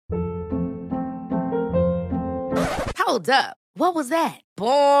Hold up. What was that?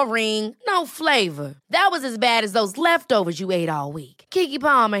 Boring. No flavor. That was as bad as those leftovers you ate all week. Keke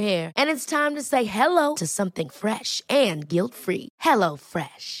Palmer here. And it's time to say hello to something fresh and guilt-free. Hello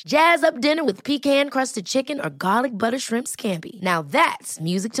Fresh. Jazz up dinner with pecan-crusted chicken or garlic butter shrimp scampi. Now that's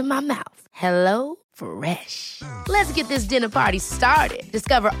music to my mouth. Hello Fresh. Let's get this dinner party started.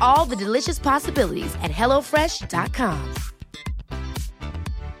 Discover all the delicious possibilities at hellofresh.com.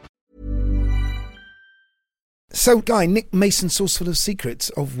 So, Guy, Nick Mason's Saucerful of Secrets,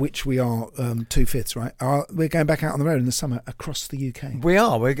 of which we are 2/5, right? We're going back out on the road in the summer across the UK. We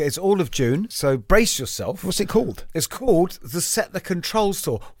are. It's all of June, so brace yourself. What's it called? It's called the Set the Controls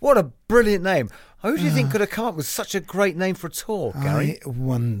Tour. What a brilliant name. Who do you think could have come up with such a great name for a tour, Gary? I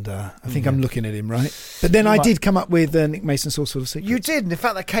wonder. I think I'm looking at him, right? But then I did come up with Nick Mason's Saucerful of Secrets. You did, and in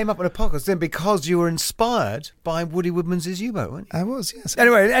fact, that came up in a podcast then because you were inspired by Woody Woodman's U-Boat, weren't you? I was, yes.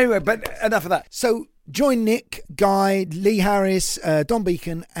 Anyway, but enough of that. So join Nick, Guy, Lee Harris, Don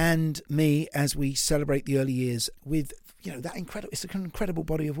Beacon, and me as we celebrate the early years with, that incredible. It's an incredible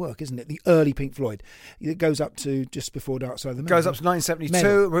body of work, isn't it? The early Pink Floyd. It goes up to just before Dark Side of the Moon. Goes up to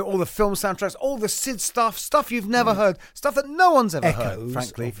 1972 with all the film soundtracks, all the Sid stuff you've never heard, stuff that no one's ever heard.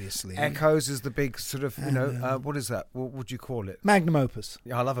 Frankly, obviously. Echoes is the big sort of, what is that? What would you call it? Magnum opus.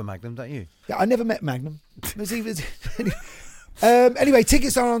 Yeah, I love a Magnum, don't you? Yeah, I never met Magnum. Anyway,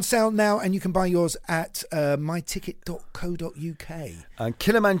 tickets are on sale now, and you can buy yours at myticket.co.uk. And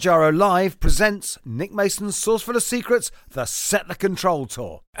Kilimanjaro Live presents Nick Mason's Saucerful of Secrets, the Set the Control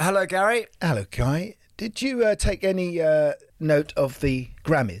Tour. Hello, Gary. Hello, Guy. Did you take any note of the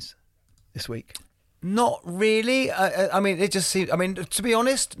Grammys this week? Not really. It just seemed. To be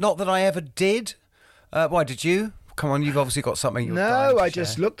honest, not that I ever did. Why did you? Come on, you've obviously got something. No, I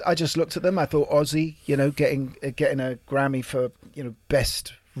just looked at them. I thought Ozzy, getting a Grammy for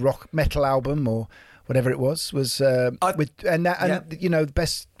best rock metal album or whatever it was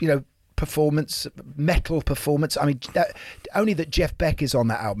best performance, metal performance. I mean, only that Jeff Beck is on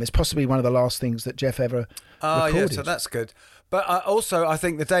that album. It's possibly one of the last things that Jeff ever recorded. Yeah, so that's good. But I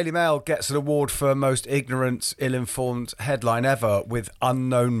think the Daily Mail gets an award for most ignorant, ill-informed headline ever with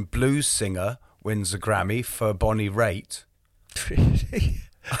unknown blues singer wins a Grammy for Bonnie Raitt. Really?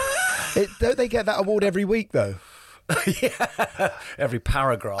 Don't they get that award every week, though? Yeah, every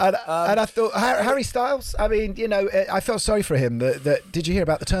paragraph. And I thought, Harry Styles, I felt sorry for him. Did you hear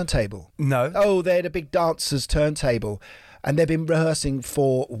about the turntable? No. Oh, they had a big dancers' turntable, and they've been rehearsing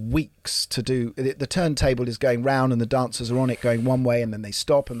for weeks to do. The turntable is going round, and the dancers are on it going one way, and then they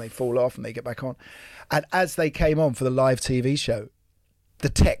stop, and they fall off, and they get back on. And as they came on for the live TV show, the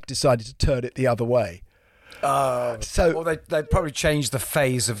tech decided to turn it the other way. They probably changed the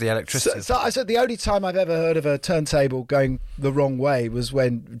phase of the electricity. So I said the only time I've ever heard of a turntable going the wrong way was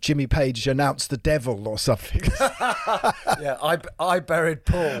when Jimmy Page announced the devil or something. Yeah, I buried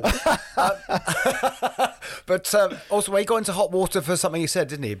Paul. But also, he got into hot water for something he said,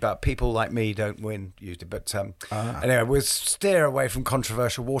 didn't he? About people like me don't win usually. But anyway, we'll steer away from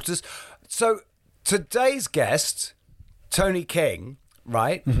controversial waters. So today's guest, Tony King.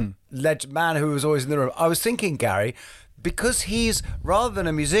 Right? Mm-hmm. Man who was always in the room. I was thinking, Gary, because he's, rather than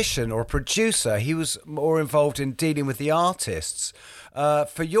a musician or a producer, he was more involved in dealing with the artists.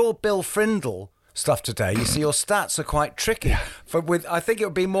 For your Bill Frindle stuff today, you see your stats are quite tricky. I think it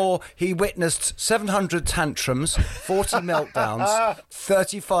would be more, he witnessed 700 tantrums, 40 meltdowns,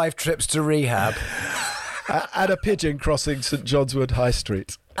 35 trips to rehab. And a pigeon crossing St John's Wood High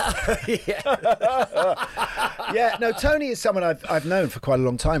Street. Yeah, no, Tony is someone I've known for quite a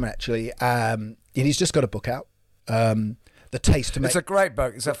long time, actually. And he's just got a book out, The Tastemaker. It's a great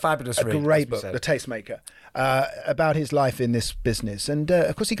book. It's a fabulous read. A great book, The Tastemaker, about his life in this business. And,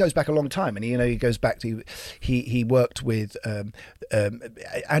 of course, he goes back a long time. And, he goes back to... He worked with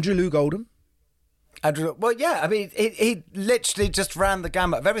Andrew Loog Oldham. He literally just ran the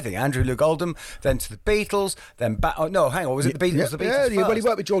gamut of everything. Andrew Loog Oldham, then to the Beatles, then back. Oh no, hang on, was it the Beatles? Yeah, the Beatles first? Well, he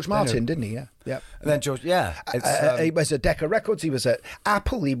worked with George Martin, didn't he? Yeah. And then George, yeah. He was at Decca Records. He was at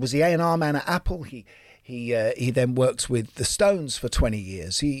Apple. He was the A&R man at Apple. He then works with the Stones for 20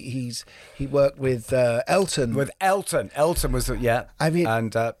 years. He worked with Elton. With Elton was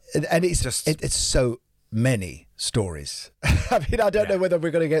and it's so many stories. I don't know whether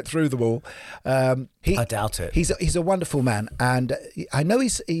we're going to get through them all. I doubt it. He's a wonderful man, and I know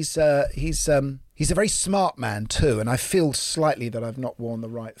he's a very smart man too. And I feel slightly that I've not worn the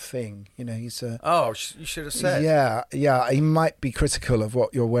right thing. He's you should have said. Yeah. He might be critical of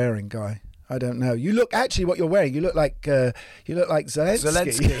what you're wearing, Guy. I don't know. You look what you're wearing. You look like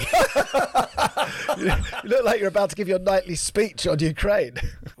Zelensky. You look like you're about to give your nightly speech on Ukraine.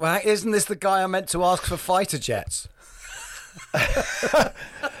 Well, isn't this the guy I meant to ask for fighter jets?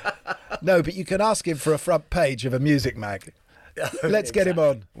 No, but you can ask him for a front page of a music mag. Let's get him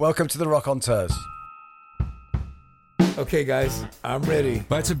on. Welcome to the Rock on Tours. Okay, guys, I'm ready.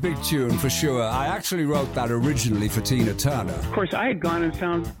 That's a big tune for sure. I actually wrote that originally for Tina Turner. Of course, I had gone and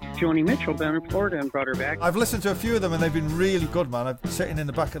found Joni Mitchell down in Florida and brought her back. I've listened to a few of them and they've been really good, man. I'm sitting in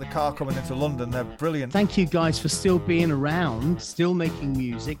the back of the car coming into London. They're brilliant. Thank you guys for still being around, still making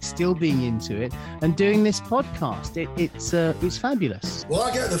music, still being into it, and doing this podcast. It's fabulous. Well,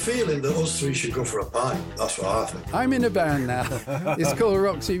 I get the feeling that us three should go for a pint. That's what I think. I'm in a band now. It's called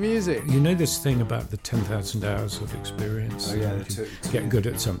Roxy Music. You know this thing about the 10,000 hours of experience? Oh, yeah, Get good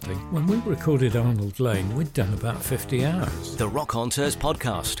at something. When we recorded Arnold Lane, we'd done about 50 hours. The Rock on Tours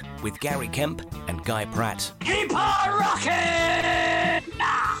podcast with Gary Kemp and Guy Pratt. Keep on rocking!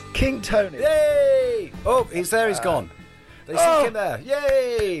 King Tony. Yay! Oh, he's there, he's gone. They sink him there.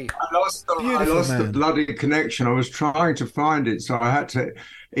 Yay! I lost the bloody connection. I was trying to find it, so I had to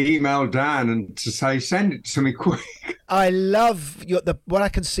email Dan and to say, send it to me quick. I love what I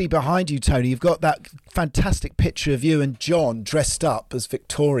can see behind you, Tony. You've got that fantastic picture of you and John dressed up as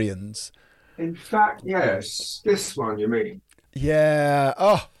Victorians. In fact, yes. This one, you mean? Yeah.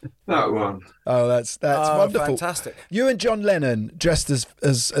 Oh, that one. Oh, that's wonderful. Fantastic. You and John Lennon dressed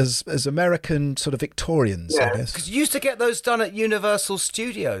as American sort of Victorians, I guess. Because you used to get those done at Universal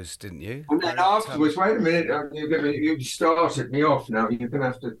Studios, didn't you? And then afterwards, wait a minute, you started me off now. You're going to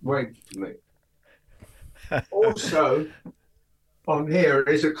have to wait for me. Also, on here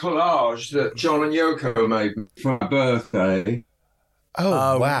is a collage that John and Yoko made for my birthday.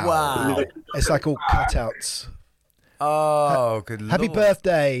 Oh, wow. It's like all cutouts. Oh, good Happy Lord.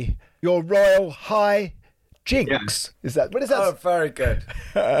 birthday, your royal high jinx. Yeah. What is that? Oh, very good.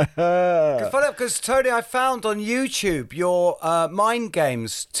 Because Tony, I found on YouTube your Mind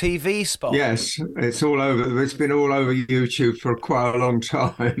Games TV spot. Yes, it's all over. It's been all over YouTube for quite a long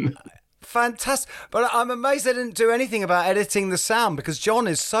time. Fantastic. But I'm amazed they didn't do anything about editing the sound because John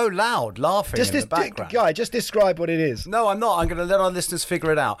is so loud laughing in the background. Guy, just describe what it is. No, I'm not. I'm going to let our listeners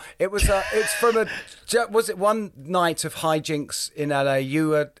figure it out. It was it's from was it one night of hijinks in LA? You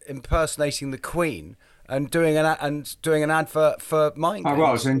were impersonating the Queen and doing an advert for Mind Games.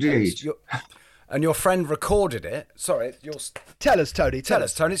 I was indeed. And your friend recorded it. Sorry, tell us, Tony. Tell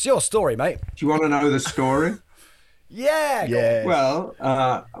us, Tony. It's your story, mate. Do you want to know the story? Yeah. Well,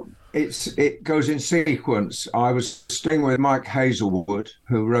 it goes in sequence. I was staying with Mike Hazelwood,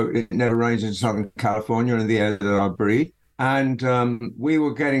 who wrote "It Never Rains in Southern California" and "The Air That I Breathe," and we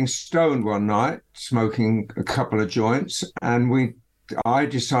were getting stoned one night, smoking a couple of joints, and I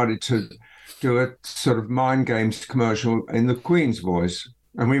decided to do a sort of Mind Games commercial in the Queen's voice,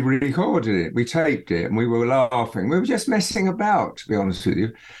 and we recorded it. We taped it, and we were laughing. We were just messing about, to be honest with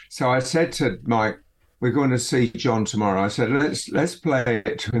you. So I said to Mike, "We're going to see John tomorrow." I said, let's play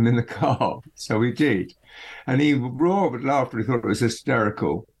it to him in the car. So we did. And he roared with laughter. He thought it was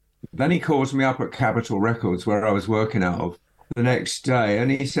hysterical. Then he calls me up at Capitol Records, where I was working out of, the next day. And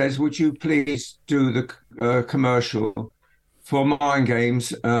he says, "Would you please do the commercial for Mind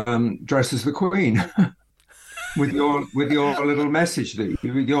Games, dressed as the Queen?" with your little message,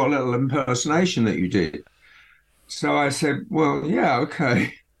 with your little impersonation that you did. So I said, well, yeah,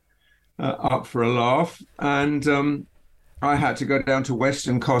 okay. Up for a laugh, and I had to go down to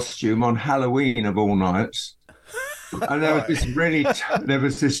Western Costume on Halloween of all nights, and there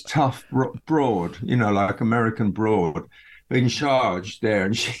was this tough broad, like American broad, in charge there,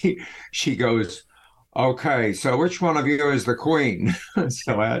 and she goes, "Okay, so which one of you is the Queen?"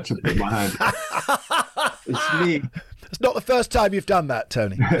 So I had to put my hand up. It's me. It's not the first time you've done that,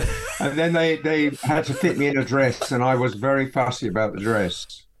 Tony. And then they had to fit me in a dress, and I was very fussy about the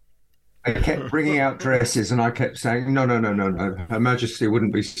dress. They kept bringing out dresses, and I kept saying, no. Her Majesty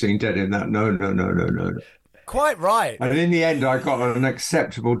wouldn't be seen dead in that. No. Quite right. And in the end, I got an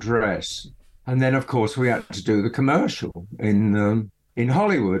acceptable dress. And then, of course, we had to do the commercial in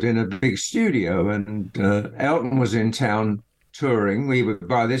Hollywood in a big studio. And Elton was in town touring.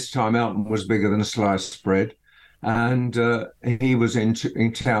 By this time, Elton was bigger than a sliced bread. And he was in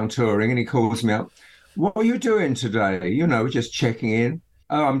town touring, and he calls me up. "What are you doing today?" Just checking in.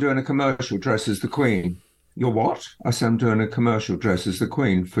 "Oh, I'm doing a commercial dressed as the Queen." "You're what?" I said, "I'm doing a commercial dressed as the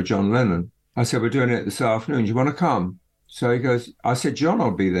Queen for John Lennon." I said, "We're doing it this afternoon. Do you want to come?" So he goes, I said, "John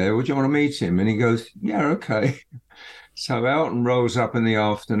will be there. Would you want to meet him?" And he goes, "Yeah, okay." So Elton rolls up in the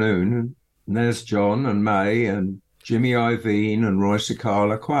afternoon, and there's John and May and Jimmy Iovine and Roy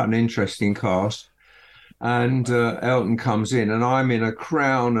Cicala, quite an interesting cast. And Elton comes in, and I'm in a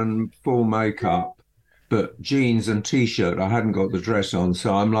crown and full makeup, but jeans and T-shirt. I hadn't got the dress on,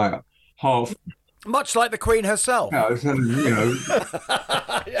 so I'm like half Much like the Queen herself. No, so,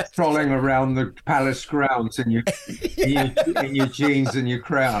 strolling around the palace grounds in your jeans and your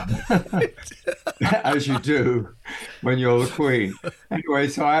crown, as you do when you're the Queen. Anyway,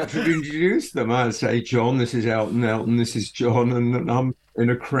 so I had to introduce them. I'd say, John, this is Elton. Elton, this is John, and I'm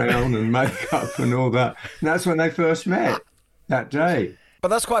in a crown and makeup and all that. And that's when they first met that day. But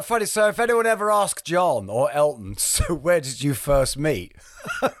that's quite funny. So if anyone ever asked John or Elton, so where did you first meet?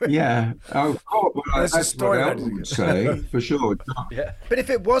 Yeah. Oh, God, well, There's a that's story what Elton would say, for sure. Yeah. But if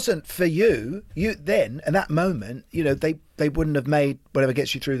it wasn't for you then, at that moment, they wouldn't have made Whatever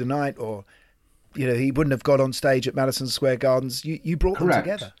Gets You Through the Night, or, he wouldn't have got on stage at Madison Square Gardens. You brought Correct.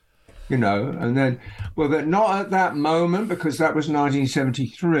 them together. And then, not at that moment, because that was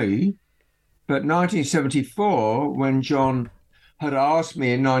 1973, but 1974, when John had asked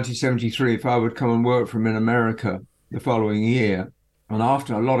me in 1973 if I would come and work for him in America the following year. And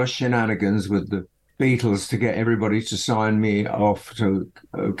after a lot of shenanigans with the Beatles to get everybody to sign me off to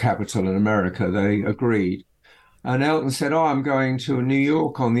Capitol in America, they agreed. And Elton said, I'm going to New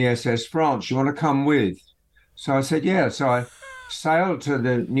York on the SS France. You want to come with? So I said, yeah. So I sailed to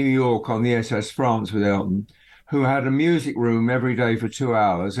the New York on the SS France with Elton, who had a music room every day for 2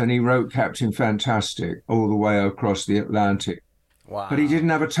 hours. And he wrote Captain Fantastic all the way across the Atlantic. Wow. But he didn't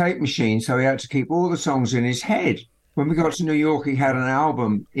have a tape machine, so he had to keep all the songs in his head. When we got to New York, he had an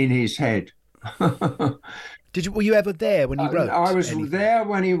album in his head. Were you ever there when he wrote? I was there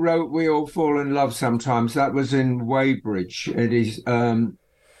when he wrote We All Fall in Love Sometimes. That was in Weybridge. It is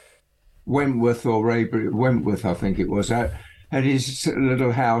Wentworth or Wentworth, I think it was, at his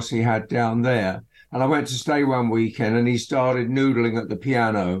little house he had down there. And I went to stay one weekend, and he started noodling at the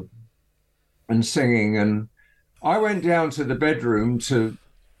piano and singing, and I went down to the bedroom to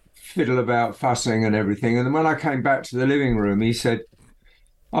fiddle about, fussing and everything. And then when I came back to the living room, he said,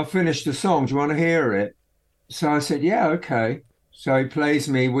 I've finished the song. Do you want to hear it? So I said, yeah, okay. So he plays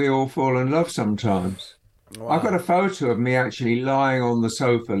me We All Fall in Love Sometimes. Wow. I've got a photo of me actually lying on the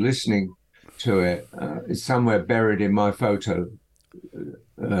sofa listening to it. It's somewhere buried in my photo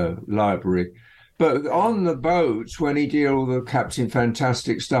library. But on the boat, when he did all the Captain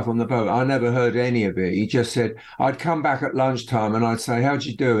Fantastic stuff on the boat, I never heard any of it. He just said, I'd come back at lunchtime and I'd say, how'd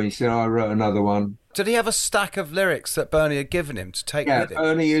you do? And he said, I wrote another one. Did he have a stack of lyrics that Bernie had given him to take with him? Yeah,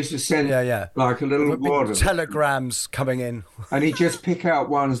 Bernie used to send like a little wad of telegrams coming in. And he'd just pick out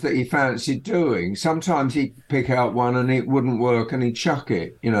ones that he fancied doing. Sometimes he'd pick out one and it wouldn't work and he'd chuck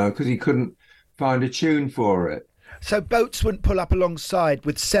it, because he couldn't find a tune for it. So boats wouldn't pull up alongside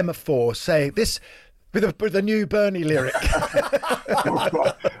with semaphore saying this with a new Bernie lyric.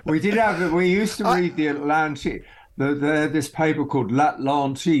 We used to read the Atlantic. This paper called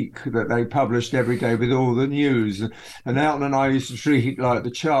L'Atlantique that they published every day with all the news. And Elton and I used to treat it like the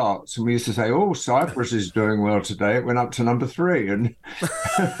charts. And we used to say, Cyprus is doing well today. It went up to number 3. And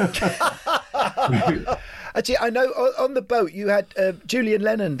actually, I know on the boat you had Julian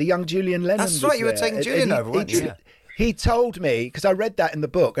Lennon, the young Julian Lennon. That's right, you were taking Julian over, weren't you? He told me, because I read that in the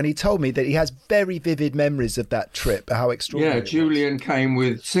book, and he told me that he has very vivid memories of that trip, how extraordinary. Yeah, Julian came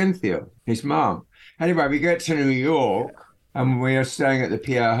with Cynthia, his mum. Anyway, we get to New York, and we are staying at the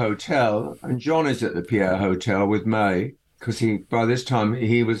Pierre Hotel, and John is at the Pierre Hotel with May, because by this time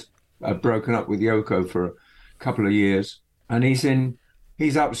he was broken up with Yoko for a couple of years, and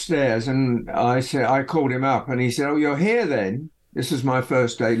he's upstairs, and I called him up, and he said, you're here then? This is my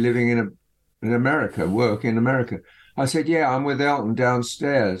first day living in America, work in America. I said, yeah, I'm with Elton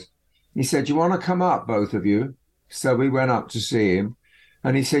downstairs. He said, you want to come up, both of you? So we went up to see him.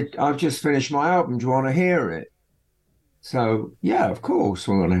 And he said, I've just finished my album. Do you want to hear it? So, yeah, of course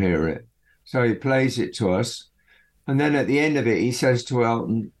we want to hear it. So he plays it to us. And then at the end of it, he says to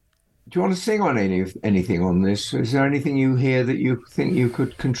Elton, do you want to sing on anything on this? Is there anything you hear that you think you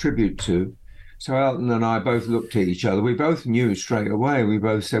could contribute to? So Elton and I both looked at each other. We both knew straight away. We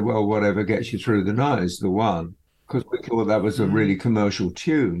both said, well, Whatever Gets You Through the Night is the one. Because we thought that was a really commercial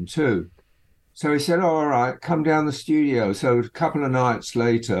tune too. So he said, all right, come down the studio. So a couple of nights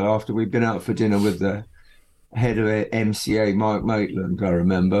later, after we'd been out for dinner with the head of MCA, Mike Maitland, I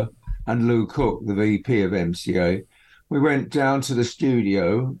remember, and Lou Cook, the VP of MCA, we went down to the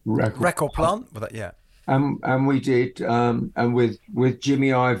studio. Record plant? Yeah. And we did, and with Jimmy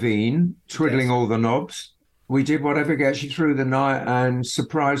Iovine twiddling all the knobs, we did Whatever Gets You Through the Night, and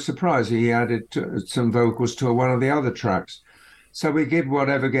surprise, surprise, he added some vocals to one of the other tracks. So we did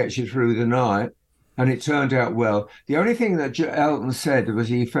Whatever Gets You Through the Night, and it turned out well. The only thing that Elton said was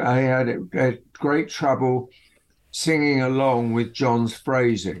he had great trouble singing along with John's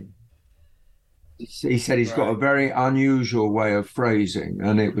phrasing. He said he's got a very unusual way of phrasing,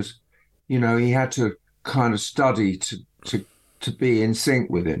 and it was, you know, he had to kind of study to be in sync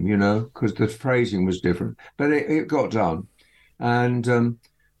with him, you know, because the phrasing was different. But it got done. And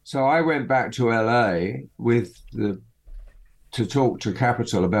so I went back to LA to talk to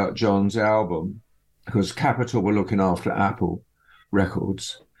Capitol about John's album, because Capitol were looking after Apple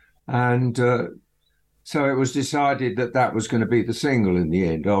Records. And so it was decided that was going to be the single in the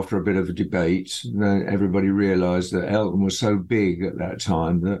end, after a bit of a debate. And then everybody realized that Elton was so big at that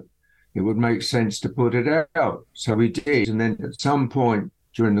time that it would make sense to put it out. So we did. And then at some point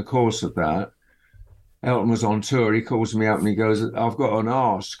during the course of that, Elton was on tour. He calls me up and he goes, I've got an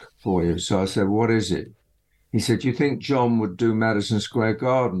ask for you. So I said, what is it? He said, do you think John would do Madison Square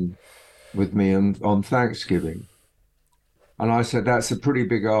Garden with me on Thanksgiving? And I said, that's a pretty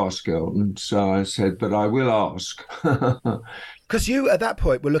big ask, Elton. So I said, but I will ask. Because you, at that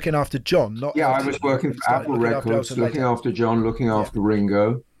point, were looking after John, not... Yeah, I was working for Apple Records, looking after John, looking after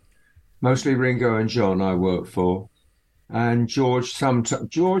Ringo. Mostly Ringo and John I worked for. And George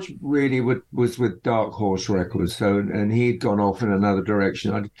really was with Dark Horse Records, and he'd gone off in another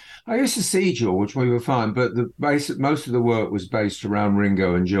direction. I used to see George, we were fine, but most of the work was based around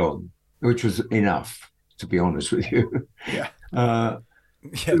Ringo and John, which was enough, to be honest with you. Yeah.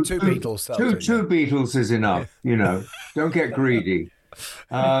 Two Beatles. Two Beatles is enough, you know. Don't get greedy.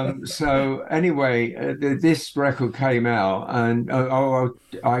 So anyway, this record came out, and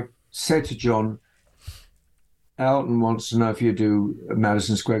I said to John, Elton wants to know if you do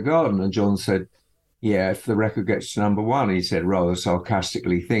Madison Square Garden. And John said, yeah, if the record gets to number one. He said, rather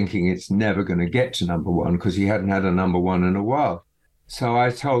sarcastically, thinking it's never going to get to number one because he hadn't had a number one in a while. So I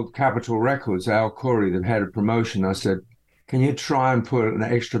told Capitol Records, Al Corey, the head of promotion, I said, can you try and put an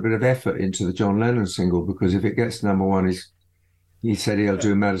extra bit of effort into the John Lennon single? Because if it gets to number one, he said he'll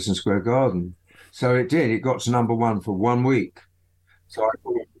do Madison Square Garden. So it did. It got to number one for 1 week. So I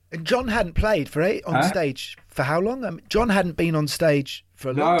thought, John hadn't played on stage for how long? John hadn't been on stage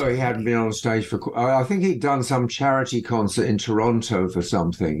for a long time. No, he hadn't been on stage for... I think he'd done some charity concert in Toronto for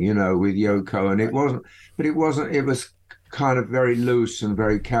something, you know, with Yoko, and it was kind of very loose and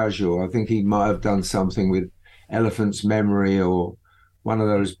very casual. I think he might have done something with Elephant's Memory or one of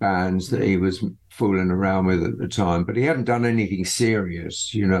those bands that he was fooling around with at the time, but he hadn't done anything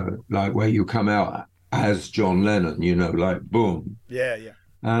serious, you know, like where you come out as John Lennon, you know, like boom. Yeah, yeah.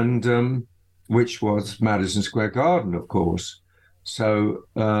 And which was Madison Square Garden, of course. So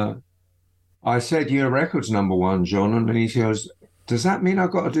I said, your record's number one, John. And he goes, does that mean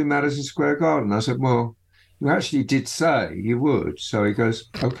I've got to do Madison Square Garden? I said, well, you actually did say you would. So he goes,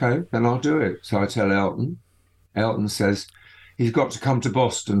 okay, then I'll do it. So I tell Elton. Elton says he's got to come to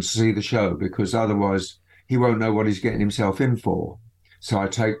Boston to see the show because otherwise he won't know what he's getting himself in for. So I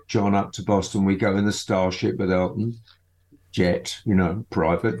take John up to Boston. We go in the Starship with Elton. Jet, you know,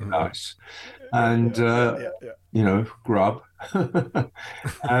 private, nice. And, you know, grub.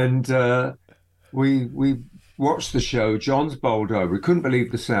 And we watched the show. John's bowled over. He couldn't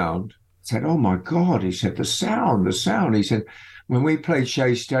believe the sound. Said, oh, my God. He said, the sound. He said, when we played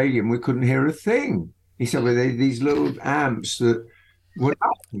Shea Stadium, we couldn't hear a thing. He said, well, these little amps that were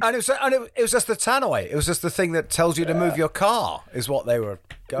nothing. And it was just the tannoy. It was just the thing that tells you to move your car is what they were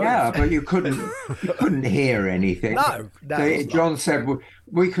going Yeah, for. but you couldn't hear anything. No. John said, well,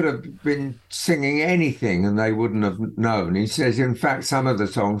 we could have been singing anything and they wouldn't have known. He says, in fact, some of the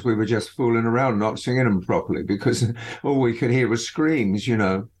songs we were just fooling around, not singing them properly because all we could hear was screams, you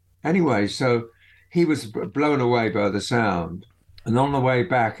know. Anyway, so he was blown away by the sound. And on the way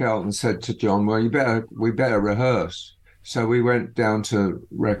back, Elton said to John, well, we better rehearse. So we went down to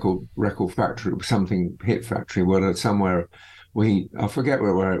record factory, something Hit Factory, somewhere. I forget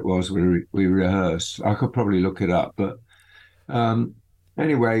where it was. We rehearsed. I could probably look it up, but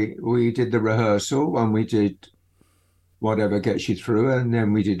anyway, we did the rehearsal and we did Whatever Gets You Through, and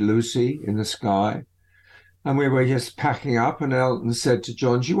then we did Lucy in the Sky, and we were just packing up. And Elton said to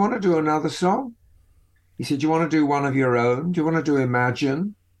John, "Do you want to do another song?" He said, "Do you want to do one of your own? Do you want to do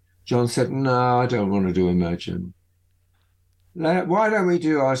Imagine?" John said, "No, I don't want to do Imagine. Why don't we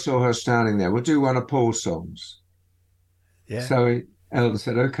do I Saw Her Standing There? We'll do one of Paul's songs." Yeah. So Elton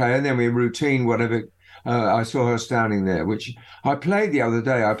said, okay. And then we routine whatever, I Saw Her Standing There, which I played the other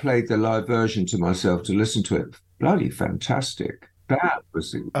day. I played the live version to myself to listen to it. Bloody fantastic. That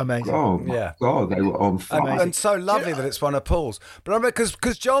was amazing. Oh, my God, they were on fire. And so lovely that it's one of Paul's. But I remember,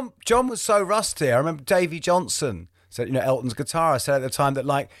 because John was so rusty. I remember Davy Johnson said, you know, Elton's guitarist said at the time that,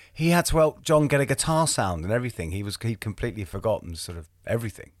 like, he had to help John get a guitar sound and everything. He'd completely forgotten sort of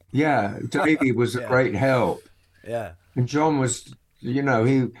everything. Yeah, Davy was a great help. Yeah. And John was, you know,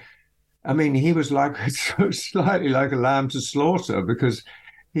 he was like slightly like a lamb to slaughter because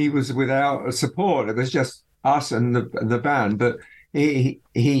he was without a support. It was just us and the band. But he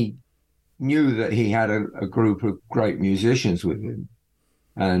knew that he had a group of great musicians with him,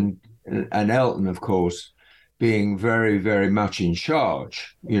 and Elton, of course, being very, very much in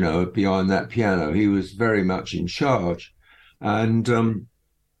charge. Behind that piano, he was very much in charge, and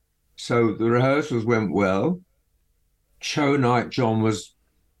so the rehearsals went well. Show night, John was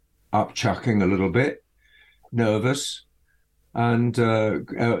upchucking a little bit, nervous. And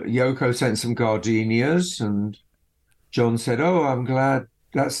Yoko sent some gardenias, and John said, "Oh, I'm glad.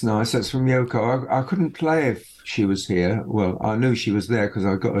 That's nice. That's from Yoko. I couldn't play if she was here. Well, I knew she was there because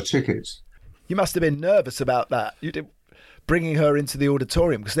I got her tickets." You must have been nervous about that. You did bringing her into the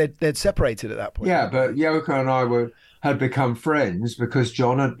auditorium because they'd separated at that point. Yeah, but Yoko and I had become friends because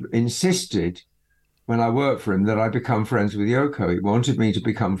John had insisted when I worked for him that I become friends with Yoko. He wanted me to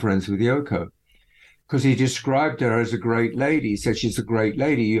become friends with Yoko, because he described her as a great lady. He said, "She's a great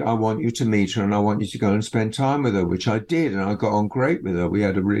lady. I want you to meet her and I want you to go and spend time with her," which I did. And I got on great with her.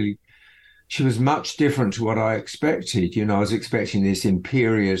 She was much different to what I expected. I was expecting this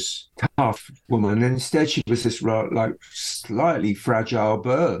imperious, tough woman. And instead she was this slightly fragile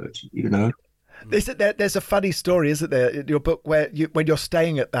bird, There's a funny story, isn't there, in your book when you're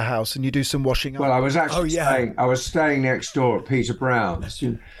staying at the house and you do some washing up? Well, I was actually staying next door at Peter Brown's,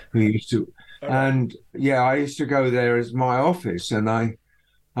 who used to... And I used to go there as my office, and I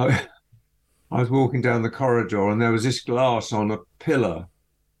was walking down the corridor, and there was this glass on a pillar,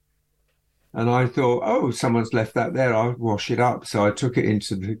 and I thought, "Oh, someone's left that there. I'll wash it up." So I took it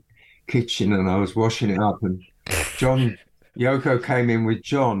into the kitchen, and I was washing it up, and Yoko came in with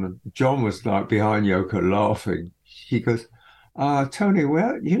John, and John was like behind Yoko laughing. He goes, "Tony,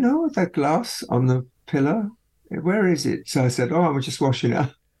 where that glass on the pillar? Where is it?" So I said, "Oh, I'm just washing it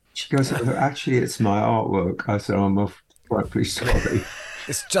up." She goes, "Actually, it's my artwork." I said, "I'm awfully sorry."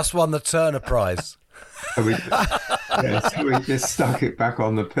 It's just won the Turner Prize. So we just stuck it back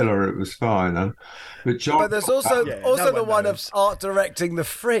on the pillar. It was fine. But there's also the one of art directing the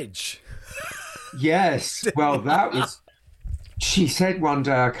fridge. Yes. Well, that was... She said one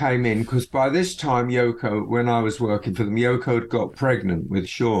day I came in, because by this time Yoko, when I was working for them, Yoko had got pregnant with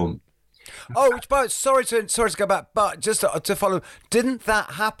Sean. Oh, but sorry to go back, but just to follow, didn't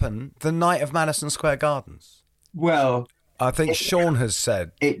that happen the night of Madison Square Gardens? Well, I think Sean has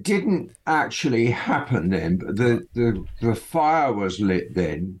said it didn't actually happen then, but the fire was lit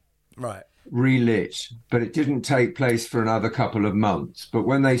then, right? Relit, but it didn't take place for another couple of months. But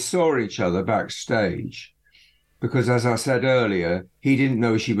when they saw each other backstage, because as I said earlier, he didn't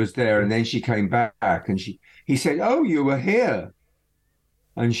know she was there, and then she came back and he said, "Oh, you were here."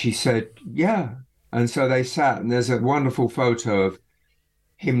 And she said, "Yeah." And so they sat, and there's a wonderful photo of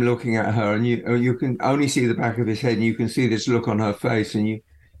him looking at her, and you can only see the back of his head, and you can see this look on her face, and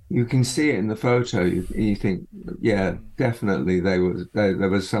you can see it in the photo. You think, yeah, definitely there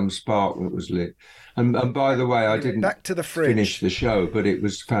was some spark that was lit. And by the way, I didn't back to the fridge. Finish the show, but it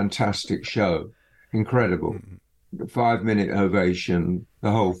was a fantastic show, incredible. 5-minute ovation,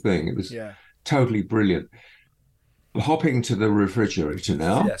 the whole thing. It was totally brilliant. Hopping to the refrigerator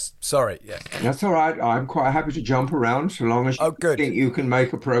now. Yes, sorry. Yes, that's all right. I'm quite happy to jump around so long as you think you can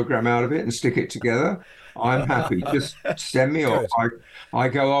make a program out of it and stick it together. I'm happy. Just send me off. I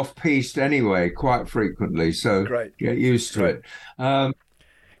go off piste anyway quite frequently, so get used to it.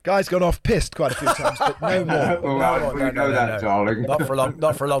 Guy's gone off pissed quite a few times, but no more. We know that, darling. Not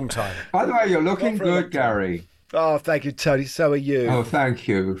for a long time. By the way, you're looking good, Gary. Oh, thank you, Tony. So are you. Oh, thank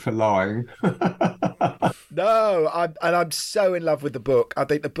you for lying. No, I'm so in love with the book. I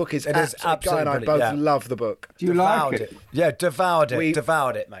think the book is absolutely. Guy and I both love the book. Do you like it? Yeah, devoured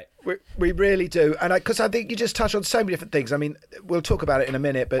it, mate. We really do, and because I think you just touch on so many different things. I mean, we'll talk about it in a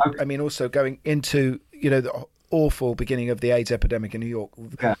minute, but I mean, also going into the awful beginning of the AIDS epidemic in New York.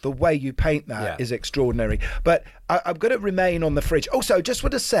 The way you paint that is extraordinary. But I'm going to remain on the fridge. Also, just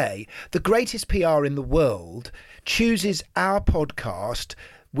want to say, the greatest PR in the world chooses our podcast.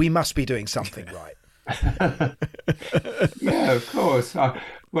 We must be doing something right. Yeah, of course.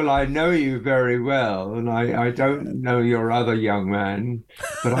 Well, I know you very well, and I don't know your other young man,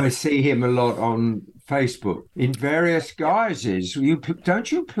 but I see him a lot on Facebook in various guises. Don't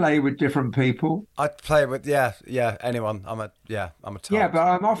you play with different people? I play with anyone. I'm a type. Yeah, but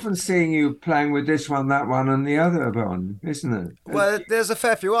I'm often seeing you playing with this one, that one, and the other one, isn't it? Well, there's a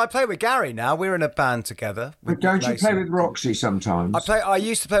fair few. I play with Gary now. We're in a band together. But don't you play with Roxy sometimes? I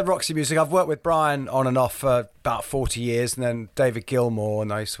used to play Roxy music. I've worked with Brian on and off for about 40 years, and then David Gilmour,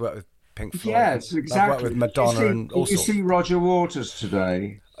 and I used to work with Pink Floyd. Yes, exactly. I've worked with Madonna and all sorts. Did you see Roger Waters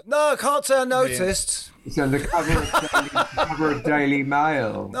today? No, I can't say I noticed. It's on the cover of Daily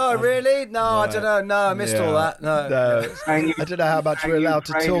Mail. No, really? No, I don't know. No, I missed all that. No. I don't know how much we're allowed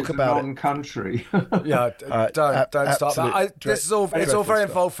to talk about it. Country. Yeah, don't start that. This is all. Anyway, It's all very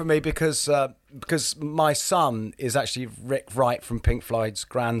involved for me because my son is actually Rick Wright from Pink Floyd's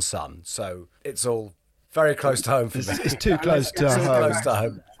grandson, so it's all very close to home for me. It's too close to home. Close to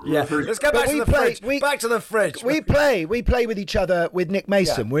home. Yeah, let's go back to the fridge. Back to the fridge. We play with each other with Nick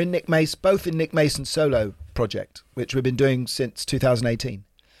Mason. Yeah. We're in both in Nick Mason's solo project, which we've been doing since 2018.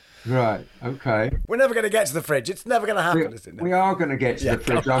 Right. Okay. We're never going to get to the fridge. It's never going to happen, is it? We are going to get to the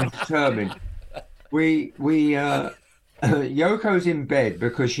fridge. I'm determined. Yoko's in bed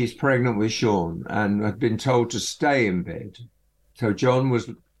because she's pregnant with Sean and had been told to stay in bed. So John was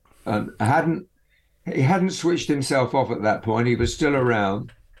he hadn't switched himself off at that point. He was still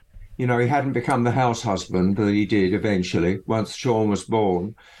around. You know, he hadn't become the house husband, but he did eventually once Sean was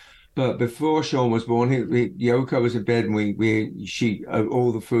born. But before Sean was born, Yoko was in bed, and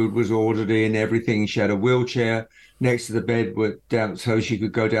all the food was ordered in, everything. She had a wheelchair next to the bed, down so she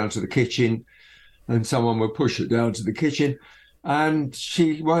could go down to the kitchen, and someone would push her down to the kitchen. And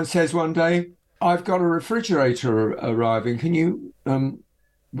she says one day, "I've got a refrigerator arriving. Can you?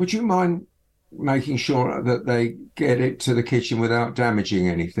 Would you mind making sure that they get it to the kitchen without damaging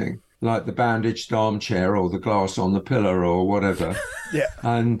anything, like the bandaged armchair or the glass on the pillar or whatever?" Yeah.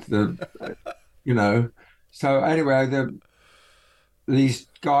 And so anyway, these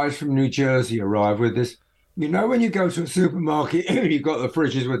guys from New Jersey arrive with this. You know, when you go to a supermarket, you've got the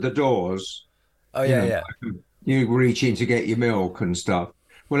fridges with the doors. Oh yeah. You reach in to get your milk and stuff.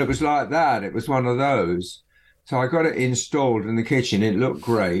 Well, it was like that. It was one of those. So I got it installed in the kitchen. It looked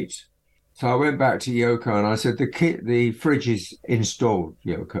great. So I went back to Yoko and I said, the fridge is installed,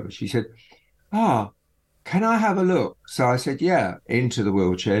 Yoko. She said, can I have a look? So I said, yeah, into the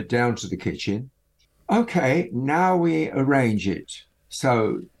wheelchair, down to the kitchen. Okay, now we arrange it.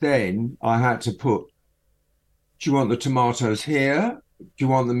 So then I had to put, do you want the tomatoes here? Do you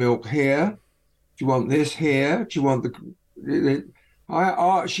want the milk here? Do you want this here? Do you want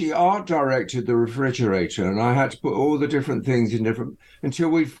she art directed the refrigerator, and I had to put all the different things in different until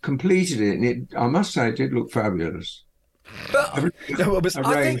we've completed it. And I must say, it did look fabulous. But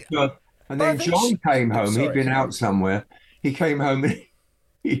then John came home. He'd been out somewhere. He came home and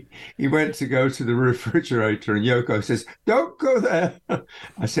he went to go to the refrigerator, and Yoko says, "Don't go there."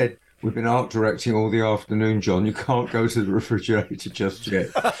 I said, "We've been art directing all the afternoon, John. You can't go to the refrigerator just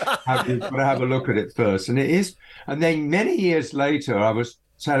yet. You've got to have a look at it first." And it is. And then many years later, I was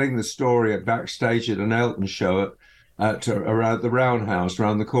telling the story backstage at an Elton show around the Roundhouse,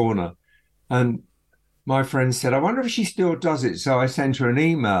 around the corner. And my friend said, "I wonder if she still does it." So I sent her an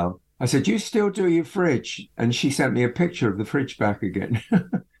email. I said, "Do you still do your fridge?" And she sent me a picture of the fridge back again.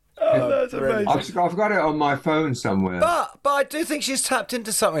 Oh, that's amazing. I've got it on my phone somewhere. But I do think she's tapped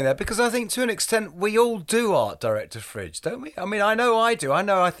into something there, because I think to an extent we all do art direct a fridge, don't we? I mean, I know I do.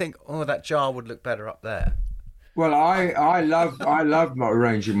 I think, that jar would look better up there. Well, I love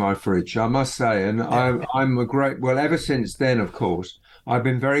arranging my fridge, I must say, and I'm a great. Well, ever since then, of course, I've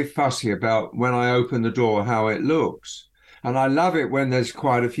been very fussy about when I open the door how it looks. And I love it when there's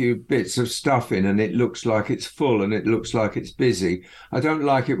quite a few bits of stuff in and it looks like it's full and it looks like it's busy. I don't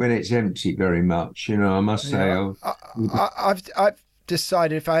like it when it's empty very much, I must say. Yeah. I've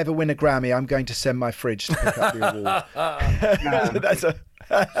decided if I ever win a Grammy, I'm going to send my fridge to pick up the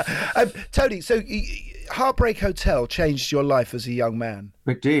award. Tony, so Heartbreak Hotel changed your life as a young man.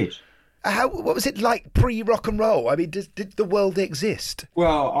 It did. What was it like pre-rock and roll? I mean, did the world exist?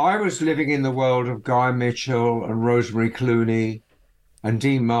 Well, I was living in the world of Guy Mitchell and Rosemary Clooney and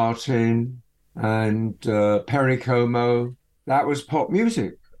Dean Martin and Perry Como. That was pop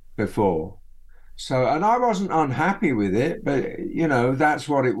music before. So, and I wasn't unhappy with it, but, that's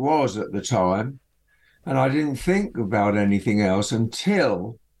what it was at the time. And I didn't think about anything else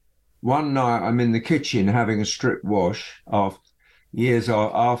until one night I'm in the kitchen having a strip wash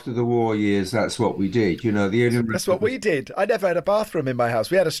after the war years. That's what we did. That's what we did. I never had a bathroom in my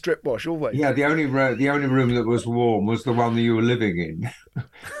house. We had a strip wash always. Yeah, the only room that was warm was the one that you were living in.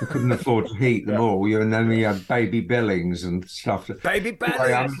 We couldn't afford to heat them all. And then we had Baby Billings and stuff. Baby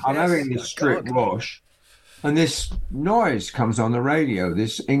Billings. I'm having this strip wash, and this noise comes on the radio.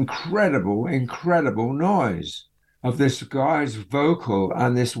 This incredible noise of this guy's vocal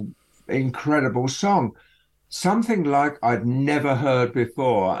and this incredible song. Something like I'd never heard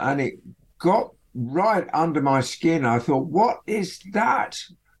before, and it got right under my skin. I thought, what is that?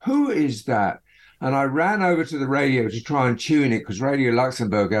 Who is that? And I ran over to the radio to try and tune it, because Radio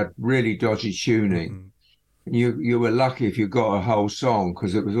Luxembourg had really dodgy tuning. You were lucky if you got a whole song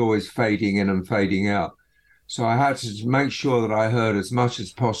because it was always fading in and fading out. So I had to make sure that I heard as much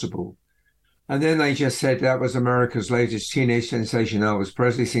as possible. And then they just said that was America's latest teenage sensation, Elvis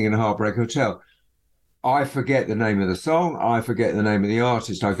Presley singing Heartbreak Hotel. I forget the name of the song. I forget the name of the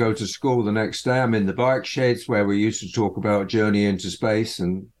artist. I go to school the next day. I'm in the bike sheds where we used to talk about Journey into Space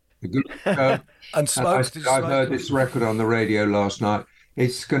and the good and smoke. I heard this record on the radio last night.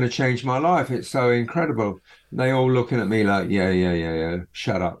 It's going to change my life. It's so incredible. And they all looking at me like, yeah,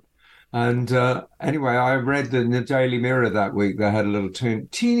 shut up. And anyway, I read that in the Daily Mirror that week, they had a little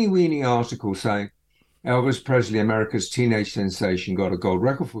teeny weeny article saying Elvis Presley, America's teenage sensation, got a gold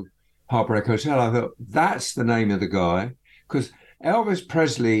record for Heartbreak Hotel. I thought, that's the name of the guy. Because Elvis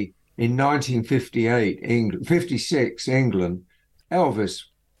Presley in 1958, 56, England, Elvis,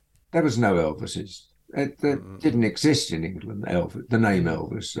 there was no Elvises. It didn't exist in England, Elvis, the name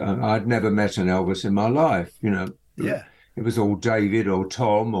Elvis. I'd never met an Elvis in my life, Yeah. It was all David or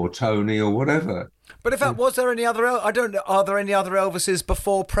Tom or Tony or whatever. But in fact, was there any other? I don't know. Are there any other Elvises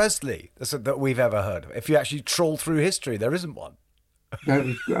before Presley that we've ever heard of? If you actually trawl through history, there isn't one.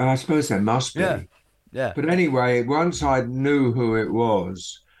 I suppose there must be. Yeah. But anyway, once I knew who it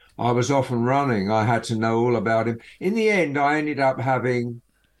was, I was off and running. I had to know all about him. In the end, I ended up having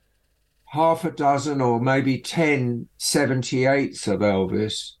half a dozen or maybe 10 78s of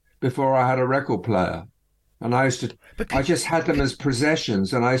Elvis before I had a record player. And I just had them as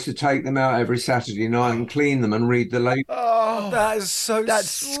possessions, and I used to take them out every Saturday night and clean them and read the label. Oh, that's sweet.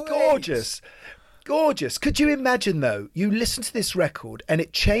 Gorgeous. Gorgeous. Could you imagine, though, you listen to this record and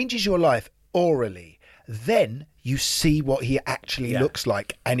it changes your life orally. Then you see what he actually looks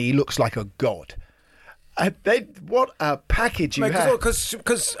like, and he looks like a god. What a package you have.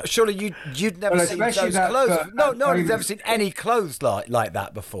 Because surely you'd never seen those clothes. No, you've never seen any clothes like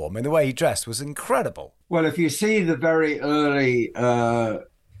that before. I mean, the way he dressed was incredible. Well, if you see the very early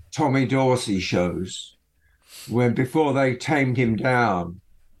Tommy Dorsey shows, before they tamed him down,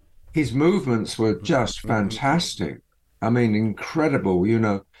 his movements were just fantastic. I mean, incredible,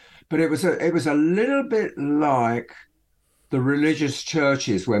 But it was a little bit like the religious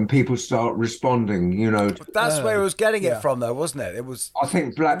churches when people start responding, That's where he was getting it from, though, wasn't it? It was. I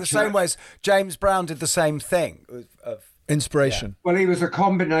think in the same ways James Brown did the same thing. Inspiration. Well, he was a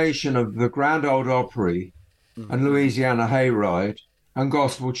combination of the Grand Ole Opry and Louisiana Hayride and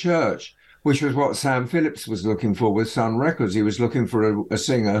Gospel Church, which was what Sam Phillips was looking for with Sun Records. He was looking for a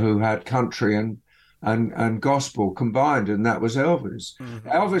singer who had country and gospel combined, and that was Elvis.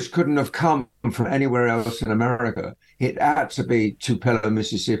 Elvis couldn't have come from anywhere else in America. It had to be Tupelo,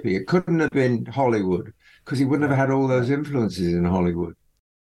 Mississippi. It couldn't have been Hollywood, because he wouldn't have had all those influences in Hollywood.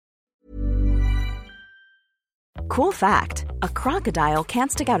 Cool fact, a crocodile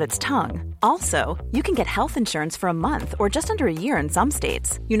can't stick out its tongue. Also, you can get health insurance for a month or just under a year in some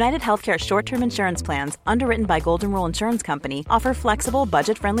states. United Healthcare short-term insurance plans, underwritten by Golden Rule Insurance Company, offer flexible,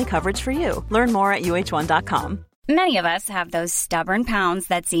 budget-friendly coverage for you. Learn more at UH1.com. Many of us have those stubborn pounds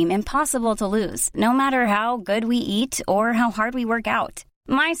that seem impossible to lose, no matter how good we eat or how hard we work out.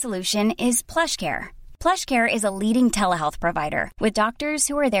 My solution is PlushCare. PlushCare is a leading telehealth provider with doctors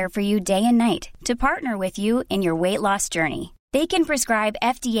who are there for you day and night to partner with you in your weight loss journey. They can prescribe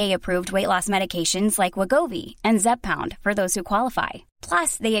FDA-approved weight loss medications like Wegovy and Zepbound for those who qualify.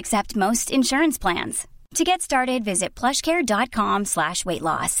 Plus, they accept most insurance plans. To get started, visit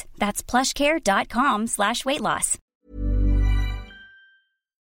plushcare.com/weightloss. That's plushcare.com/weightloss.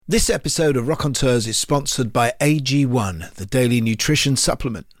 This episode of Raconteurs is sponsored by AG1, the daily nutrition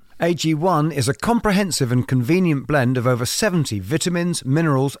supplement. AG1 is a comprehensive and convenient blend of over 70 vitamins,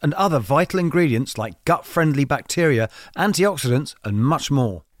 minerals and other vital ingredients like gut-friendly bacteria, antioxidants and much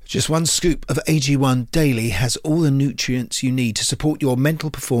more. Just one scoop of AG1 daily has all the nutrients you need to support your mental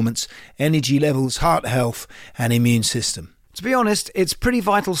performance, energy levels, heart health and immune system. To be honest, it's pretty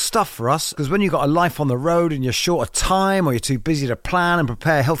vital stuff for us, because when you've got a life on the road and you're short of time, or you're too busy to plan and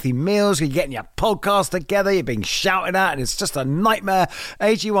prepare healthy meals, you're getting your podcast together, you're being shouted at, and it's just a nightmare,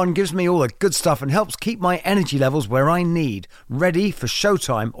 AG1 gives me all the good stuff and helps keep my energy levels where I need, ready for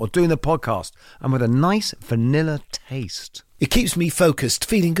showtime or doing the podcast, and with a nice vanilla taste. It keeps me focused,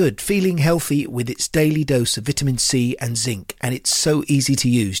 feeling good, feeling healthy with its daily dose of vitamin C and zinc, and it's so easy to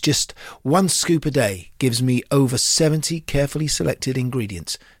use. Just one scoop a day gives me over 70 carefully selected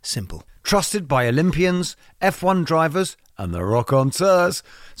ingredients. Simple. Trusted by Olympians, F1 drivers and the Raconteurs.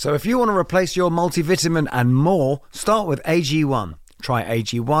 So if you want to replace your multivitamin and more, start with AG1. Try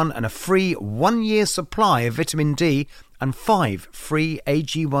AG1 and a free 1-year supply of vitamin D and 5 free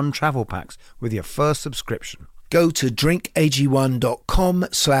AG1 travel packs with your first subscription. go to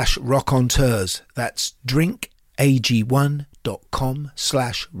drinkag1.com/raconteurs. That's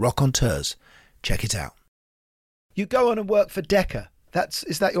drinkag1.com/raconteurs. Check it out. You go on and work for Decca.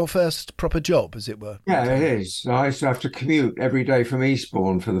 Is that your first proper job, as it were? Yeah, it is. I used to have to commute every day from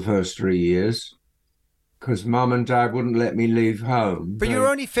Eastbourne for the first 3 years because Mum and Dad wouldn't let me leave home. But you were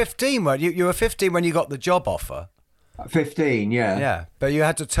only 15, weren't you? You were 15 when you got the job offer. 15, yeah. Yeah, but you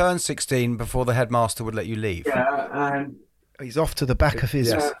had to turn 16 before the headmaster would let you leave. Yeah, and he's off to the back of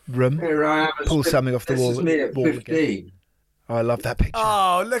his room. Here I am. Pull something off the wall. This is me at 15. Again. Oh, I love that picture.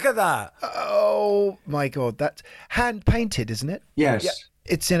 Oh, look at that. Oh, my God. That's hand-painted, isn't it? Yes. Yeah.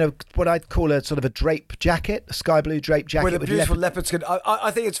 It's in what I'd call a sort of a drape jacket, a sky blue drape jacket. With a beautiful leopard skin.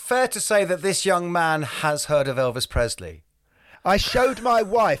 I think it's fair to say that this young man has heard of Elvis Presley. I showed my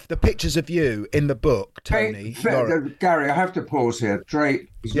wife the pictures of you in the book, Tony. Gary, I have to pause here. Drake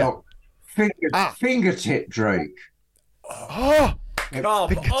is not fingertip Drake. Oh, come on.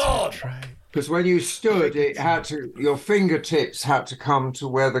 Because when you stood, your fingertips had to come to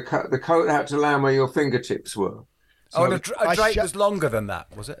where the coat had to land where your fingertips were. So a drape was longer than that,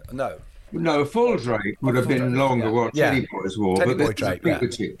 was it? No. No, a full drape would have been longer, what Teddy Boys wore, but this is a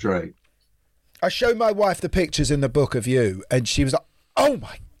fingertip drape. I showed my wife the pictures in the book of you, and she was like, oh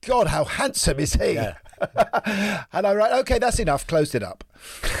my God, how handsome is he? Yeah. And I wrote, okay, that's enough, closed it up.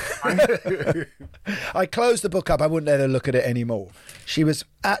 I closed the book up. I wouldn't let her look at it anymore. She was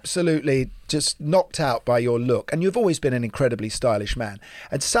absolutely just knocked out by your look. And you've always been an incredibly stylish man.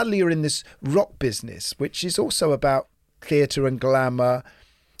 And suddenly you're in this rock business, which is also about theatre and glamour.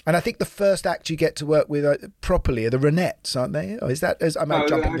 And I think the first act you get to work with properly are the Ronettes, aren't they? Or is that?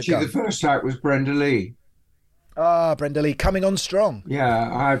 The first act was Brenda Lee. Ah, Brenda Lee, coming on strong. Yeah,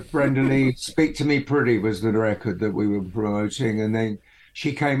 I had Brenda Lee. Speak to Me Pretty was the record that we were promoting. And then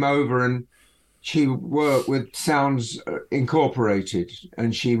she came over and she worked with Sounds Incorporated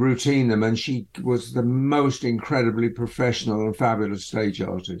and she routined them. And she was the most incredibly professional and fabulous stage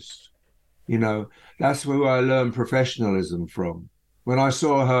artist. You know, that's where I learned professionalism from. When I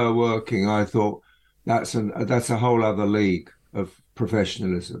saw her working, I thought that's a whole other league of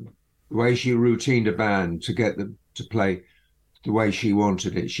professionalism. The way she routined a band to get them to play the way she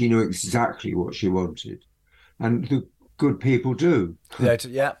wanted it. She knew exactly what she wanted. And the good people do.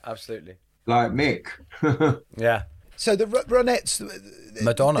 Yeah, absolutely. Like Mick. Yeah. So the Ronettes,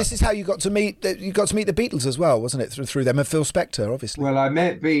 Madonna. This is how you got to meet the Beatles as well, wasn't it? Through them and Phil Spector, obviously. Well, I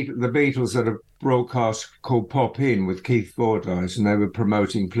met the Beatles at a broadcast called Pop In with Keith Fordyce, and they were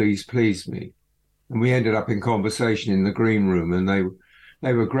promoting Please Please Me, and we ended up in conversation in the green room, and they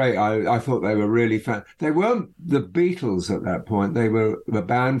were great. I thought they were really fan. They weren't the Beatles at that point. They were a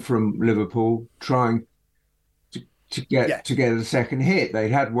band from Liverpool trying to get the second hit.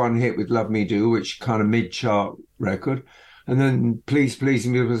 They'd had one hit with Love Me Do, which kind of mid-chart record, and then Please Please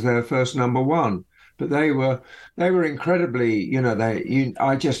Me was their first number one. But they were incredibly,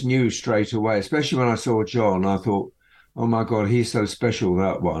 I just knew straight away, especially when I saw John. I thought, oh my God, he's so special,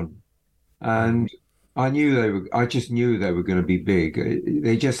 that one. And I just knew they were going to be big.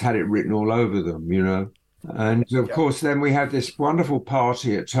 They just had it written all over them, you know. And of course, then we had this wonderful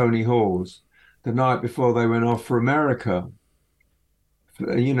party at Tony Hall's the night before they went off for America.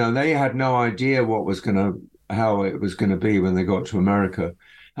 You know, they had no idea how it was going to be when they got to America.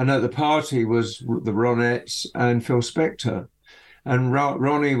 And at the party was the Ronettes and Phil Spector. And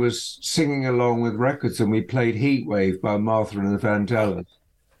Ronnie was singing along with records, and we played Heatwave by Martha and the Vandellas.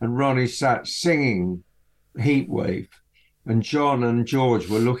 And Ronnie sat singing Heatwave. And John and George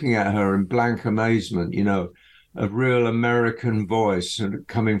were looking at her in blank amazement, you know, a real American voice and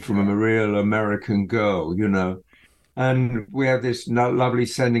coming from a real American girl, you know. And we had this lovely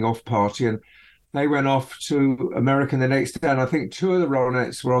sending off party, and they went off to America the next day. And I think two of the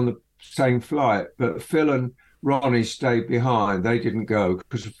Ronettes were on the same flight, but Phil and Ronnie stayed behind. They didn't go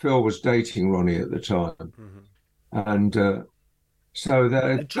because Phil was dating Ronnie at the time. Mm-hmm. And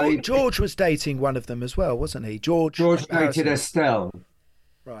so George was dating one of them as well, wasn't he? George dated Estelle.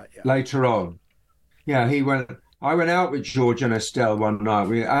 Right. Yeah. Later on. Yeah, I went out with George and Estelle one night.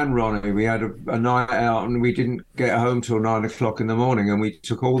 And Ronnie. We had a night out, and we didn't get home till 9 o'clock in the morning. And we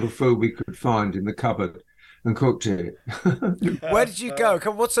took all the food we could find in the cupboard and cooked it. Where did you go?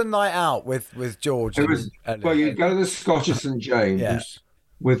 What's a night out with George? You go to the Scotch of St James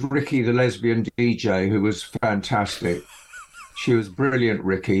with Ricky, the lesbian DJ, who was fantastic. She was brilliant,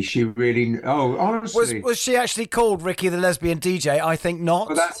 Ricky. She really... Oh, honestly... Was she actually called Ricky the lesbian DJ? I think not.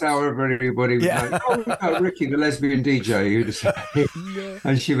 Well, that's how everybody was like, oh, no, Ricky the lesbian DJ, you'd say.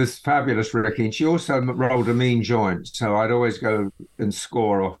 And she was fabulous, Ricky. And she also rolled a mean joint, so I'd always go and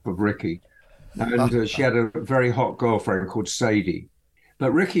score off of Ricky. And she had a very hot girlfriend called Sadie.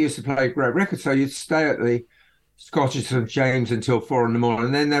 But Ricky used to play great records, so you'd stay at the Scottish St James until 4 a.m.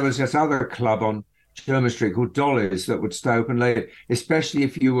 And then there was this other club on German Street called Dolly's that would stay open late, especially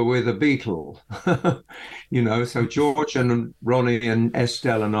if you were with a Beatle. So George and Ronnie and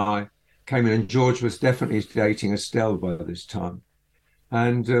Estelle and I came in, and George was definitely dating Estelle by this time.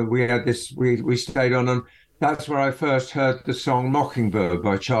 And we had this, we stayed on, and that's where I first heard the song Mockingbird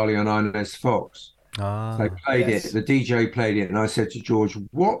by Charlie and Inez Fox. They played it, the DJ played it, and I said to George,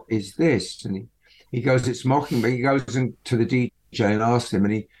 what is this? And he goes, it's Mockingbird. He goes to the DJ and asked him,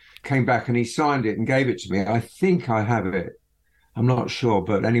 and he came back and he signed it and gave it to me. I think I have it. I'm not sure,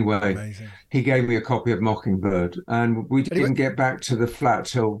 but anyway, amazing. He gave me a copy of Mockingbird, and we didn't get back to the flat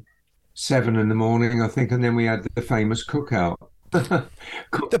till 7 a.m, I think, and then we had the famous cookout. The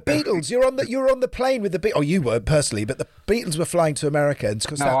Beatles, you were on the plane with the Beatles. Oh, you weren't personally, but the Beatles were flying to America.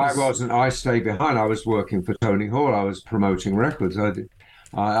 No, I wasn't. I stayed behind. I was working for Tony Hall. I was promoting records. I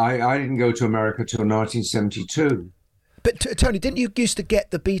didn't go to America till 1972. But Tony, didn't you used to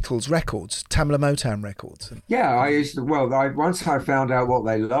get the Beatles records, Tamla Motown records? Yeah, I used to. Well, once I found out what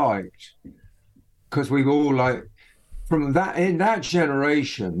they liked, because we were all like, from that in that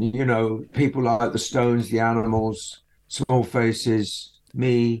generation, people like the Stones, the Animals, Small Faces,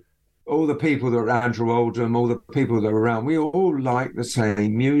 me, all the people that were Andrew Oldham, all the people that were around, we all like the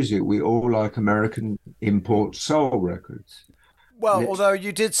same music. We all like American import soul records. Well, although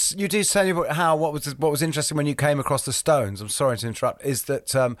you did say about how what was interesting when you came across the Stones. I'm sorry to interrupt. Is that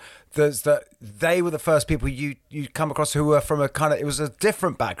that they were the first people you come across who were from a kind of, it was a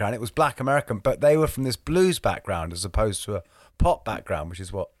different background. It was Black American, but they were from this blues background as opposed to a pop background, which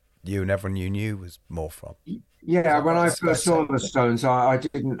is what you and everyone you knew was more from. Yeah, when I first saw the Stones, I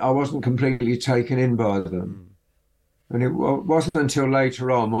wasn't completely taken in by them. And it wasn't until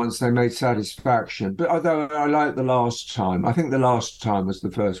later on, once they made Satisfaction. But although I liked The Last Time, I think The Last Time was the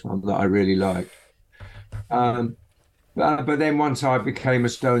first one that I really liked. But then once I became a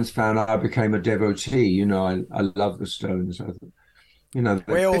Stones fan, I became a devotee. I love the Stones.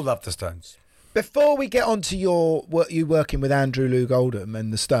 We all love the Stones. Before we get on to you working with Andrew Loog Oldham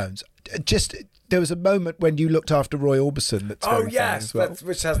and the Stones, there was a moment when you looked after Roy Orbison that's very funny as well.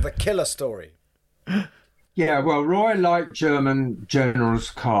 Which has the killer story. Yeah, well, Roy liked German generals'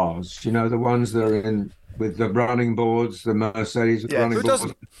 cars, the ones that are in with the running boards, the Mercedes with running boards,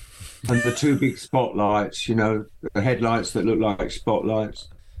 and the two big spotlights, the headlights that look like spotlights.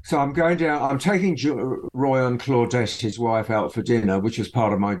 So I'm going down, I'm taking Roy and Claudette, his wife, out for dinner, which was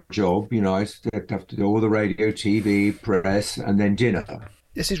part of my job. I have to do all the radio, TV, press, and then dinner.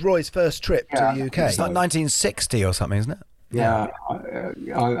 This is Roy's first trip to the UK. It's like 1960 or something, isn't it? Yeah,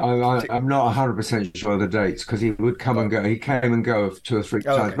 I'm not 100% sure of the dates because he would come and go. He came and go 2 or 3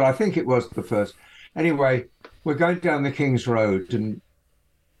 times, but I think it was the first. Anyway, we're going down the King's Road, and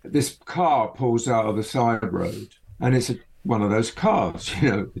this car pulls out of the side road, and it's one of those cars,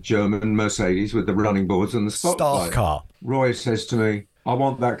 the German Mercedes with the running boards and the spotlight. Star car. Roy says to me, "I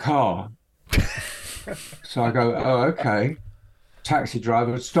want that car." So I go, "Oh, okay." Taxi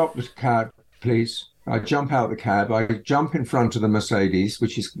driver, stop the cab, please. I jump out the cab. I jump in front of the Mercedes,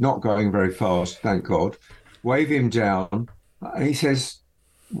 which is not going very fast, thank God. Wave him down. And he says,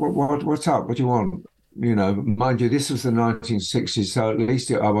 what's up? What do you want? Mind you, this was the 1960s, so at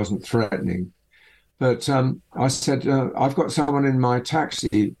least I wasn't threatening. But I said, I've got someone in my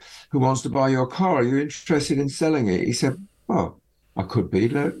taxi who wants to buy your car. Are you interested in selling it? He said, well, I could be.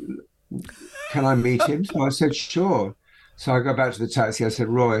 Can I meet him? So I said, sure. So I go back to the taxi. I said,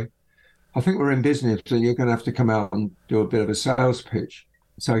 Roy, I think we're in business, so you're going to have to come out and do a bit of a sales pitch.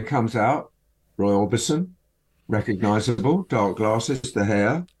 So he comes out, Roy Orbison, recognisable, dark glasses, the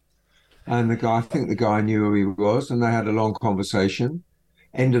hair. And I think the guy knew who he was, and they had a long conversation.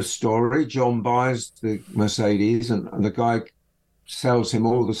 End of story. John buys the Mercedes, and the guy sells him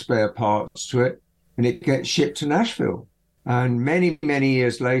all the spare parts to it, and it gets shipped to Nashville. And many, many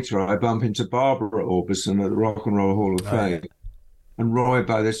years later, I bump into Barbara Orbison at the Rock and Roll Hall of Fame. And Roy,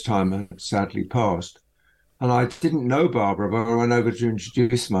 by this time, had sadly passed. And I didn't know Barbara, but I went over to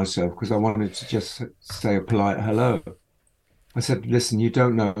introduce myself because I wanted to just say a polite hello. I said, listen, you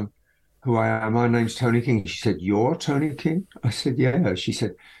don't know who I am. My name's Tony King. She said, you're Tony King? I said, yeah. She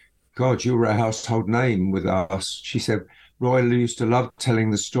said, God, you were a household name with us. She said, Roy used to love telling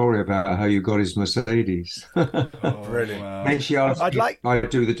the story about how you got his Mercedes. Brilliant. Wow. And she asked if I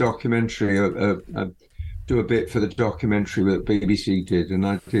do the documentary, do a bit for the documentary that BBC did, and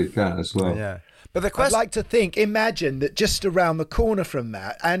I did that as well. Yeah. But the I'd question, like to imagine that just around the corner from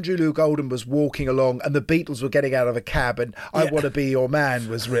that, Andrew Loog Oldham was walking along and the Beatles were getting out of a cab and I Want to Be Your Man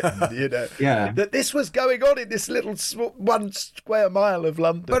was written, Yeah. That this was going on in this little 1 square mile of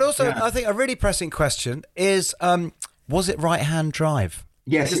London. but also, I think a really pressing question is, was it right-hand drive?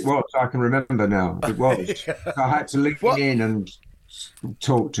 Yes, it was. I can remember now. It was. I had to lean in and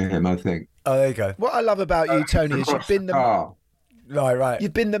talk to him, I think. Oh, there you go. What I love about you, Tony, is you've been the Right.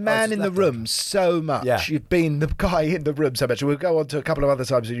 You've been the man in the room so much. Yeah. You've been the guy in the room so much. We'll go on to a couple of other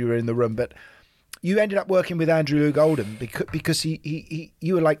times when you were in the room, but you ended up working with Andrew Loog Oldham because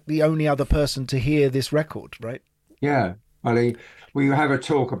you were like the only other person to hear this record, right? Yeah. Well, we have a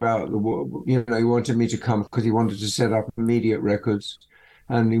talk about he wanted me to come because he wanted to set up Immediate Records,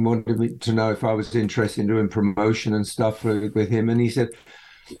 and he wanted me to know if I was interested in doing promotion and stuff with him. And he said,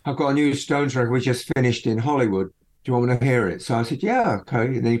 "I've got a new Stones record we just finished in Hollywood. Do you want me to hear it?" So I said, "Yeah, okay."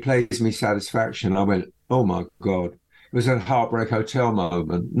 And then he plays me Satisfaction. I went, "Oh my God." It was a Heartbreak Hotel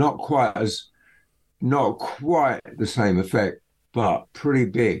moment. Not quite the same effect, but pretty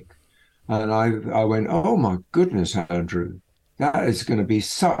big. And I went, "Oh my goodness, Andrew, that is going to be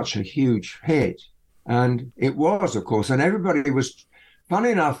such a huge hit." And it was, of course. And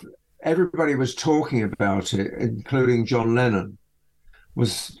funny enough, everybody was talking about it, including John Lennon,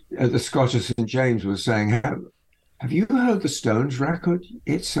 was at the Scotch of St. James was saying, have you heard the Stones record?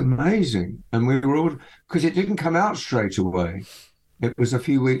 It's amazing. And we were all, because it didn't come out straight away. It was a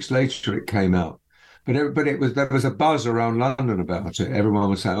few weeks later it came out. But there was a buzz around London about it.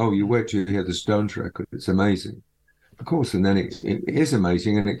 Everyone was saying, "Oh, you wait till you hear the Stones record. It's amazing." Of course, and then it is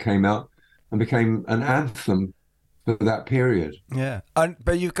amazing, and it came out and became an anthem for that period. Yeah.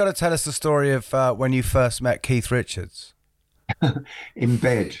 But you've got to tell us the story of when you first met Keith Richards. In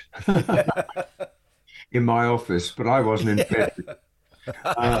bed. In my office, but I wasn't in bed.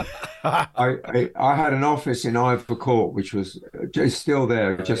 I had an office in Ivor Court, which was still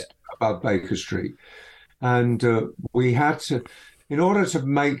there, just above Baker Street. And we had to, in order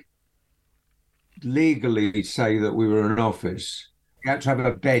to legally say that we were an office, we had to have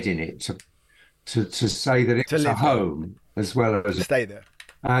a bed in it to say that it was a home as well as stay there.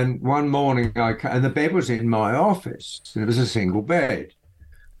 And one morning and the bed was in my office, and it was a single bed.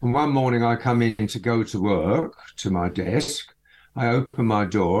 And one morning I come in to go to work, to my desk. I open my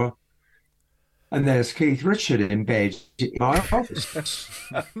door, and there's Keith Richards in bed in my office.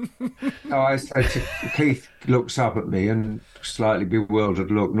 So I said to Keith, looks up at me and slightly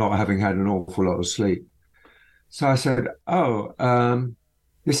bewildered look, not having had an awful lot of sleep. So I said,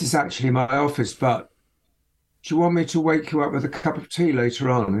 this is actually my office, but do you want me to wake you up with a cup of tea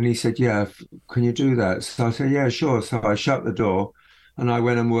later on? And he said, "Yeah, can you do that?" So I said, "Yeah, sure." So I shut the door. And I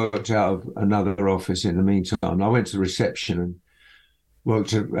went and worked out of another office in the meantime. I went to reception and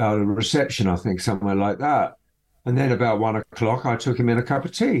worked out of reception, I think, somewhere like that. And then about 1 o'clock, I took him in a cup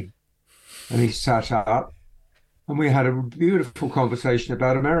of tea. And he sat up and we had a beautiful conversation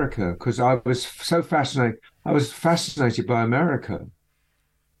about America, because I was so fascinated. I was fascinated by America.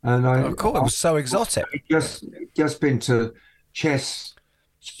 And of course, it was so exotic. Just been to Chess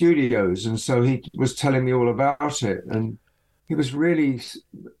Studios. And so he was telling me all about it. And he was really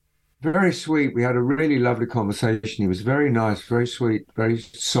very sweet. We had a really lovely conversation. He was very nice, very sweet, very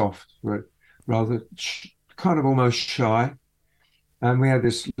soft, rather kind of almost shy. And we had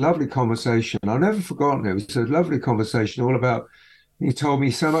this lovely conversation. I've never forgotten it. It was a lovely conversation all about, he told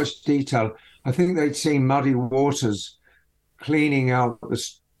me so much detail. I think they'd seen Muddy Waters cleaning out the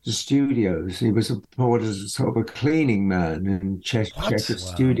studios. He was employed as sort of a cleaning man in Checker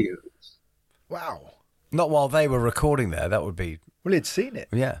Studios. Wow. Not while they were recording there. That would be. Well, he'd seen it.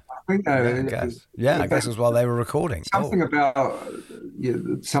 Yeah. I think I guess. Yeah, I guess it was while they were recording. Something about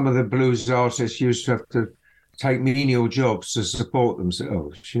some of the blues artists used to have to take menial jobs to support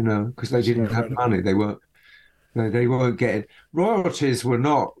themselves, because they didn't have money. They weren't getting royalties. Were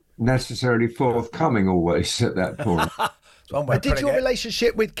not necessarily forthcoming always at that point. But did your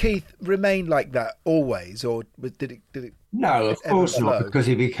relationship with Keith remain like that always, or did it? No, of course not, because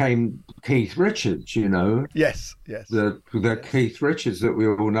he became Keith Richards, Yes. The Keith Richards that we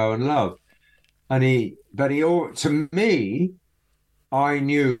all know and love. And to me, I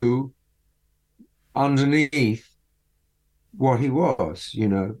knew underneath what he was,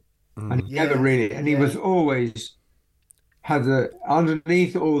 and he never really, and he was always had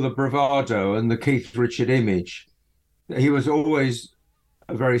underneath all the bravado and the Keith Richard image, he was always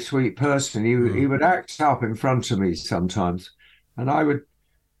a very sweet person. He would act up in front of me sometimes, and I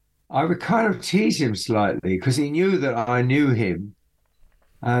would kind of tease him slightly because he knew that I knew him.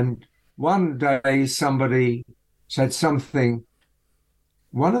 And one day somebody said something.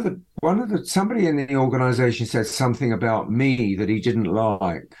 One somebody in the organisation said something about me that he didn't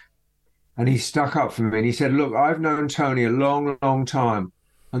like, and he stuck up for me. And he said, "Look, I've known Tony a long, long time,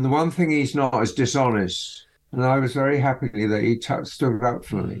 and the one thing he's not is dishonest." And I was very happy that he stood up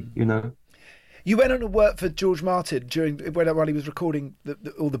for me. You know. You went on to work for George Martin while he was recording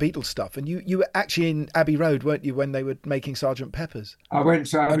all the Beatles stuff, and you were actually in Abbey Road, weren't you, when they were making Sgt. Pepper's? I went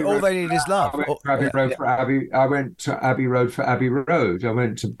to Abbey Road. All They Need Is Love. I went to Abbey Road for Abbey Road. I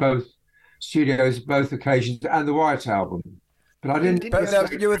went to both studios, both occasions, and the White Album. But I didn't.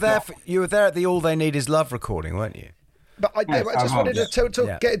 But you were there at the All They Need Is Love recording, weren't you? But I just wanted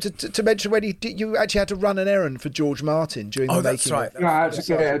to mention when you actually had to run an errand for George Martin during the making. Right. I had to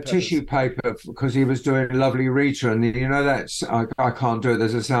get a tissue paper because he was doing Lovely Rita, and you know that's I can't do it.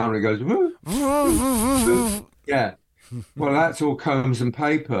 There's a sound that goes. Yeah. Well, that's all combs and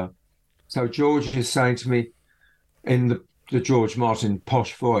paper. So George is saying to me in the George Martin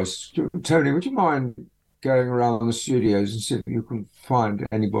posh voice, "Tony, would you mind going around the studios and see if you can find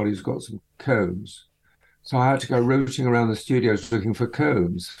anybody who's got some combs?" So I had to go rooting around the studios looking for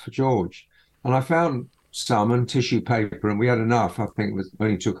combs for George. And I found some and tissue paper, and we had enough. I think it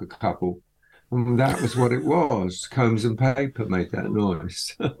only took a couple. And that was what it was. Combs and paper made that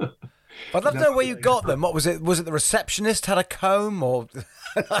noise. I'd love to know where you got them. What was it? Was it the receptionist had a comb, or...?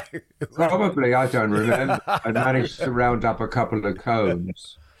 Probably, I don't remember. I managed to round up a couple of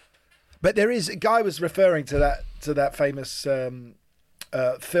combs. But there is... Guy was referring to that famous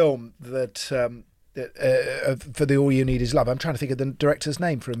film that... for the All You Need Is Love. I'm trying to think of the director's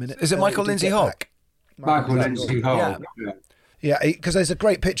name for a minute. Is it Michael Lindsay Hogg? Michael Lindsay Hogg. Yeah, because there's a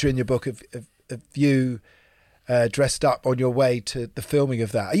great picture in your book of you dressed up on your way to the filming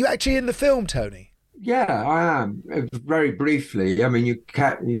of that. Are you actually in the film, Tony? Yeah, I am. Very briefly. I mean, you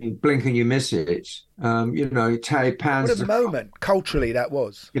blink and you miss it. It pans. What a moment culturally that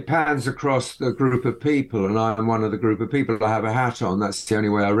was. It pans across the group of people, and I'm one of the group of people. I have a hat on. That's the only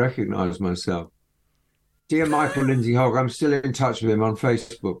way I recognise myself. Dear Michael Lindsay Hogg, I'm still in touch with him on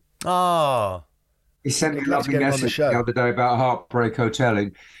Facebook. Oh. He sent me a lovely message the other day about Heartbreak Hotel,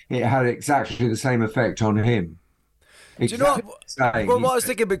 and it had exactly the same effect on him. Do you know what? Well, what I was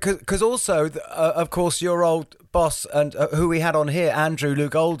thinking, because also, of course, your old boss and who we had on here, Andrew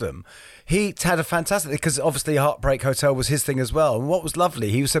Luke Oldham, he had a fantastic, because obviously Heartbreak Hotel was his thing as well. And what was lovely,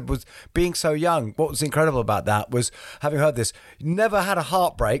 he said, was being so young. What was incredible about that was, having heard this, never had a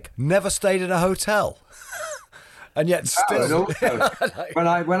heartbreak, never stayed in a hotel. And yet still... when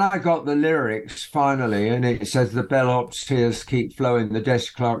I got the lyrics finally, and it says the bellhop's tears keep flowing, the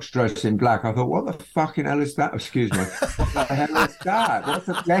desk clerk's dressed in black, I thought, what the fucking hell is that? Excuse me. What the hell is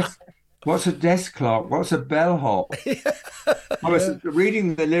that? What's a desk clerk? What's a bellhop? I was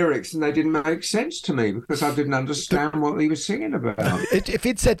reading the lyrics and they didn't make sense to me because I didn't understand what he was singing about. If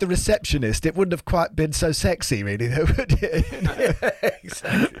he'd said the receptionist, it wouldn't have quite been so sexy, really, though, would it?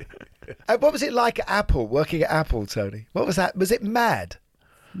 Exactly. What was it like at Apple, working at Apple, Tony? What was that? Was it mad?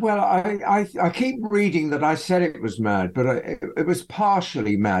 Well, I keep reading that I said it was mad, but it was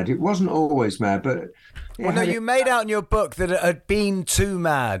partially mad. It wasn't always mad, but... Well, no, you made out in your book that it had been too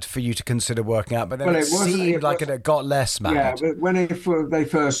mad for you to consider working out, but then it seemed like it had got less mad. Yeah, but when they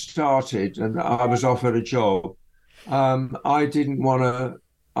first started and I was offered a job, I didn't want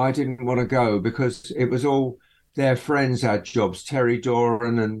to go because it was all their friends had jobs. Terry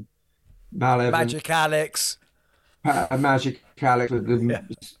Doran and Mal Evans. Magic Alex. Magic Alex with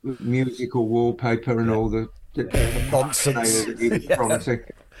the musical wallpaper and all the nonsense that he was promising.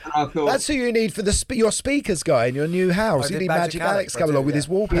 And I thought, that's who you need for your speakers guy in your new house. You need Magic Alex come along with his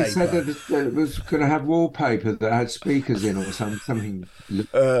wallpaper. He said that it was going to have wallpaper that had speakers in or some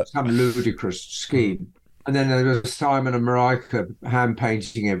ludicrous scheme. And then there was Simon and Mariah hand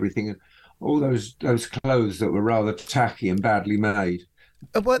painting everything and all those clothes that were rather tacky and badly made.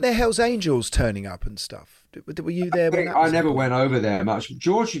 And weren't there Hell's Angels turning up and stuff? Were you there? I never went over there much.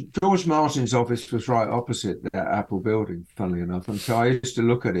 George Martin's office was right opposite that Apple building, funnily enough, and so I used to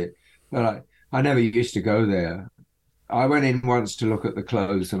look at it, but I never used to go there. I went in once to look at the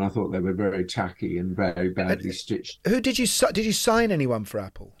clothes, and I thought they were very tacky and very badly stitched. Who did you sign anyone for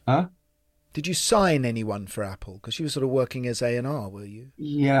Apple? Huh? Did you sign anyone for Apple? Because you were sort of working as A&R, were you?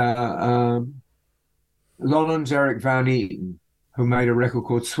 Yeah, Lolland's Eric Van Eaton, who made a record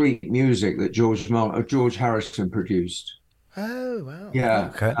called Sweet Music that George Harrison produced. Oh, wow. Yeah,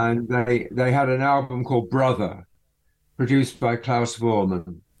 okay. And they had an album called Brother, produced by Klaus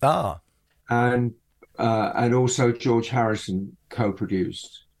Voormann. Ah. And also George Harrison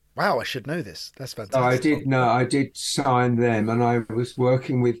co-produced. Wow, I should know this. That's fantastic. So I did sign them, and I was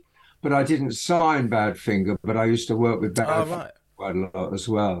working with, but I didn't sign Badfinger, but I used to work with Badfinger quite a lot as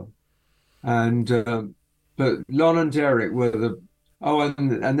well. And but Lon and Derek were the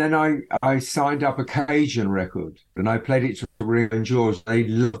and then I signed up a Cajun record and I played it to Ringo and George. They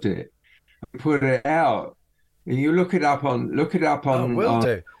loved it. I put it out, and you look it up on. Will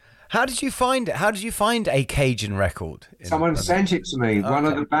do. How did you find it? How did you find a Cajun record? Someone sent it to me. Okay. One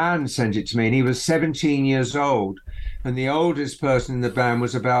of the band sent it to me, and he was 17 years old, and the oldest person in the band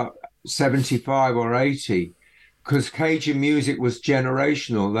was about 75 or 80, because Cajun music was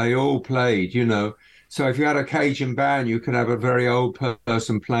generational. They all played, you know. So if you had a Cajun band, you could have a very old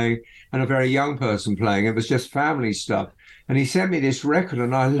person playing and a very young person playing. It was just family stuff. And he sent me this record,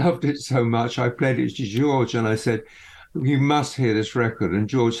 and I loved it so much. I played it to George, and I said, "You must hear this record." And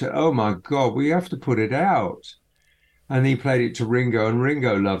George said, "Oh my God, we have to put it out." And he played it to Ringo, and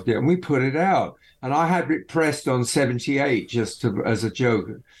Ringo loved it, and we put it out. And I had it pressed on 78 just as a joke.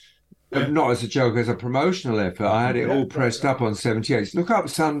 Not as a joke, as a promotional effort. I had it all pressed up on 78. Look up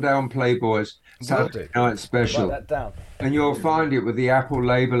Sundown Playboys Saturday Night Special. Write that down. And you'll find it with the Apple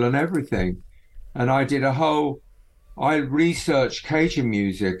label and everything. And I did I researched Cajun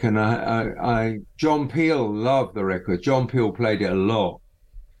music, and John Peel loved the record. John Peel played it a lot.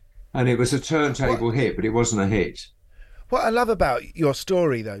 And it was a turntable hit, but it wasn't a hit. What I love about your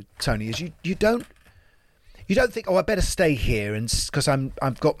story, though, Tony, is you don't think, oh, I better stay here, and because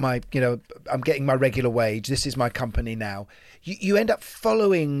I've got my, I'm getting my regular wage. This is my company now. You end up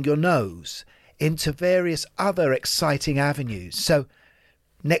following your nose into various other exciting avenues. So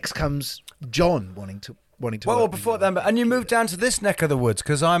next comes John wanting to. Well, before then, and you moved down to this neck of the woods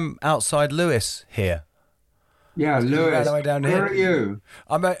because I'm outside Lewes here. Yeah, Lewes. Where are you?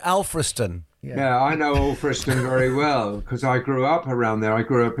 I'm at Alfriston. Yeah, I know Alfriston very well because I grew up around there. I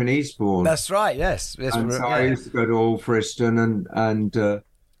grew up in Eastbourne. That's right. Yes. And so I used to go to Alfriston and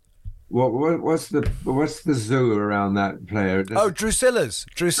what's the zoo around that player? Drusilla's.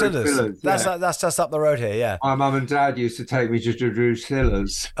 That's just up the road here. Yeah. My mum and dad used to take me to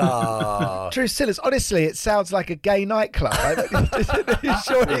Drusilla's. Drusilla's. Honestly, it sounds like a gay nightclub. Are you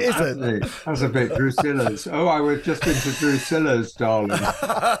sure it isn't? That's a bit Drusilla's. Oh, I was just into Drusilla's, darling.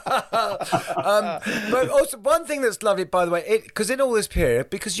 But also one thing that's lovely, by the way, because in all this period,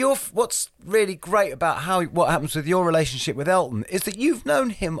 because what's really great about what happens with your relationship with Elton is that you've known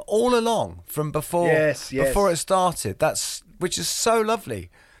him all along from before it started. Which is so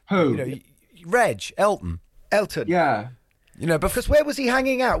lovely. Who? Elton. Yeah. Because where was he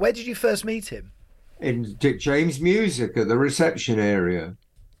hanging out? Where did you first meet him? In Dick James Music at the reception area.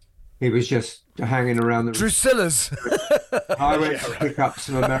 He was just hanging around the Drusilla's. I went to pick up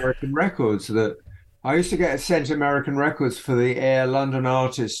some American records that I used to get sent American records for the Air London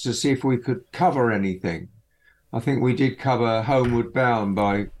artists to see if we could cover anything. I think we did cover Homeward Bound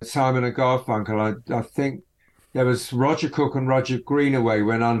by Simon and Garfunkel. I think there was Roger Cook and Roger Greenaway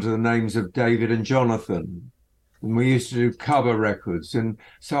went under the names of David and Jonathan. And we used to do cover records. And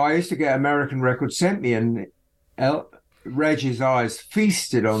so I used to get American records sent me, and Reg's eyes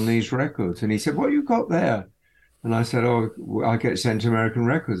feasted on these records. And he said, "What you got there?" And I said, "Oh, I get sent American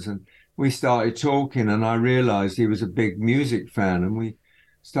records." And we started talking, and I realized he was a big music fan. And we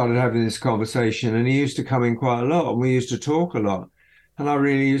started having this conversation, and he used to come in quite a lot, and we used to talk a lot. And I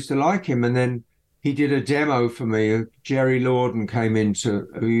really used to like him. And then he did a demo for me. Jerry Lorden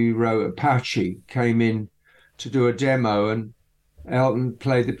who wrote Apache, came in to do a demo, and Elton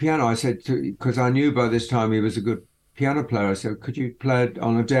played the piano. I said, because I knew by this time he was a good piano player, I said, "Could you play it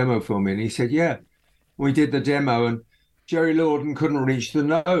on a demo for me?" And he said, "Yeah." We did the demo, and Jerry Lorden couldn't reach the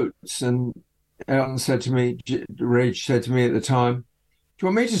notes. And Elton said to me, Reg said to me at the time, "Do you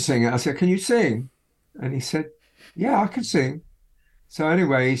want me to sing it?" I said, "Can you sing?" And he said, "Yeah, I can sing." So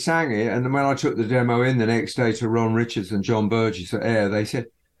anyway, he sang it. And then when I took the demo in the next day to Ron Richards and John Burgess at Air, they said,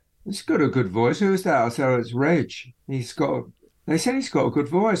 "It's got a good voice. Who is that?" I said, "Oh, it's Reg. They said he's got a good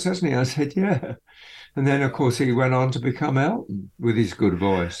voice, hasn't he?" I said, "Yeah." And then, of course, he went on to become Elton with his good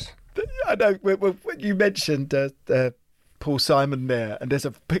voice. I know. When you mentioned Paul Simon there, and there's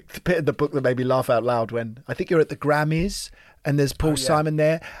a bit in the book that made me laugh out loud when I think you're at the Grammys, and there's Paul Simon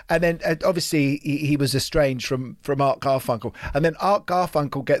there, and then obviously he was estranged from Art Garfunkel, and then Art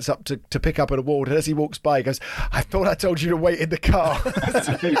Garfunkel gets up to pick up an award, and as he walks by, he goes, "I thought I told you to wait in the car."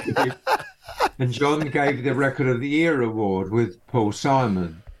 And John gave the Record of the Year award with Paul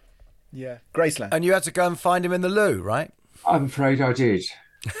Simon. Yeah, Graceland. And you had to go and find him in the loo, right? I'm afraid I did.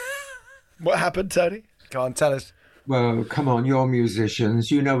 What happened, Tony? Go on, tell us. Well, come on, you're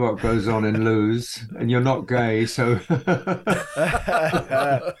musicians. You know what goes on in loos, and you're not gay, so...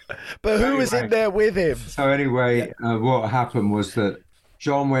 But who was in there with him? So anyway, what happened was that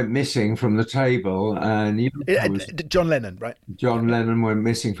John went missing from the table, and John Lennon, right? John Lennon went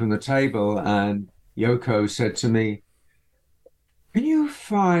missing from the table, and Yoko said to me, "Can you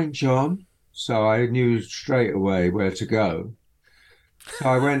find John?" So I knew straight away where to go. So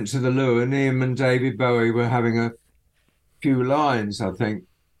I went to the loo, and him and David Bowie were having a few lines, I think.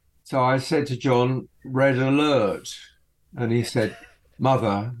 So I said to John, "Red alert." And he said,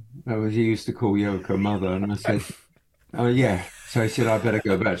 "Mother." He used to call Yoko Mother. And I said, "Oh, yeah." So he said, "I better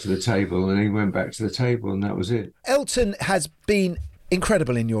go back to the table." And he went back to the table, and that was it. Elton has been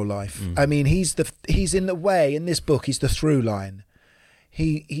incredible in your life. I mean, he's in the way, in this book, he's the through line.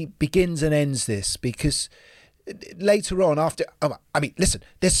 He begins and ends this, because later on, after, listen,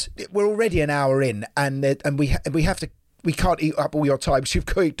 we're already an hour in, and we can't eat up all your time because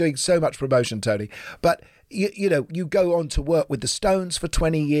you're doing so much promotion, Tony. But you go on to work with the Stones for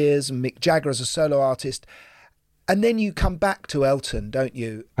 20 years and Mick Jagger as a solo artist, and then you come back to Elton, don't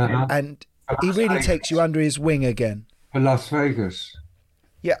you? Uh-huh. And he really takes you under his wing again. For Las Vegas.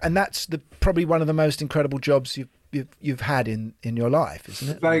 Yeah, and that's probably one of the most incredible jobs you've had in your life,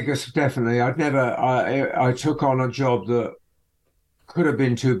 isn't it? Vegas, definitely. I took on a job that could have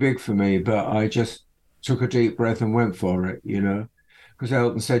been too big for me, but I just took a deep breath and went for it, because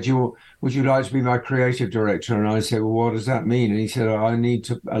Elton said, "Would you like to be my creative director?" And I said, "Well, what does that mean?" And he said, "I need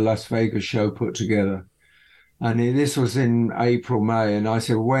a Las Vegas show put together." And this was in April, May. And I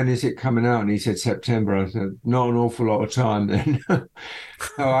said, "When is it coming out?" And he said, "September." I said, "Not an awful lot of time then."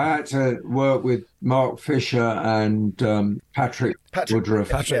 So I had to work with Mark Fisher and Patrick Woodruff.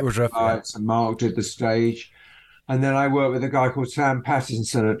 Patrick Woodruff, yeah. And Mark did the stage. And then I worked with a guy called Sam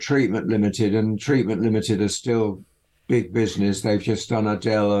Pattinson at Treatment Limited. And Treatment Limited are still big business. They've just done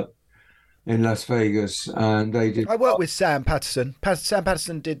Adele in Las Vegas, and they did. I worked with Sam Patterson. Sam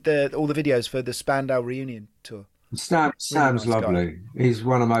Patterson did all the videos for the Spandau reunion tour. Sam's really nice lovely. guy. He's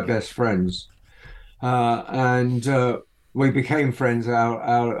one of my best friends, and we became friends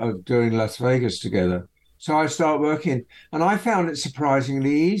out of doing Las Vegas together. So I started working, and I found it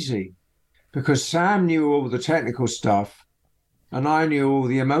surprisingly easy, because Sam knew all the technical stuff, and I knew all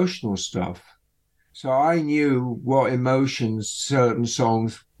the emotional stuff. So I knew what emotions certain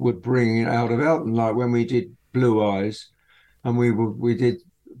songs would bring out of Elton, like when we did Blue Eyes and we did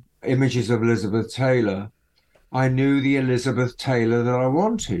Images of Elizabeth Taylor. I knew the Elizabeth Taylor that I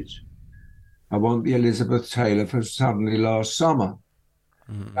wanted. I want the Elizabeth Taylor for Suddenly Last Summer.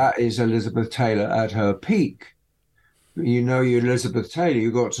 Mm-hmm. That is Elizabeth Taylor at her peak. You know your Elizabeth Taylor,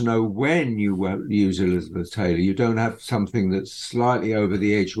 you've got to know when you use Elizabeth Taylor. You don't have something that's slightly over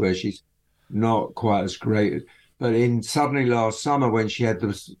the edge where she's not quite as great. But in Suddenly Last Summer, when she had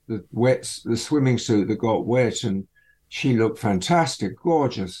the swimming suit that got wet, and she looked fantastic,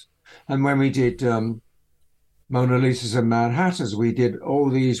 gorgeous. And when we did Mona Lisa's and Mad Hatters, we did all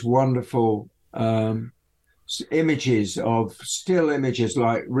these wonderful images of still images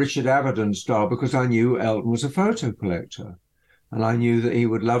like Richard Avedon style, because I knew Elton was a photo collector, and I knew that he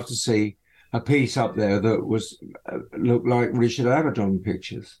would love to see a piece up there that was looked like Richard Avedon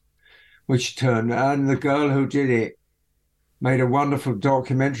pictures. And the girl who did it made a wonderful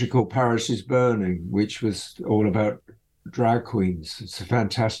documentary called Paris is Burning, which was all about drag queens. It's a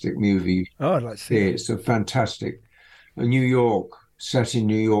fantastic movie. Oh, I'd like to see it. It's a fantastic New York, set in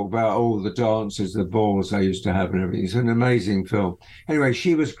New York, about all the dances, the balls they used to have and everything. It's an amazing film. Anyway,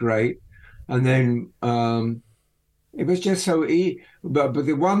 she was great. And then it was just so easy. But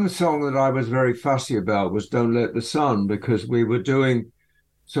the one song that I was very fussy about was Don't Let the Sun, because we were doing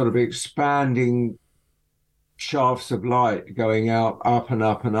sort of expanding shafts of light going out, up and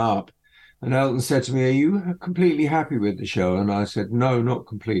up and up. And Elton said to me, "Are you completely happy with the show?" And I said, "No, not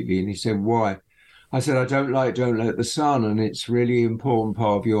completely." And he said, "Why?" I said, "I don't like Don't Let the Sun, and it's really important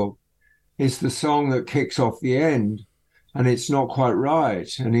part of it's the song that kicks off the end, and it's not quite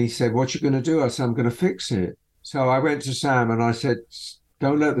right." And he said, "What you going to do?" I said, "I'm going to fix it." So I went to Sam and I said,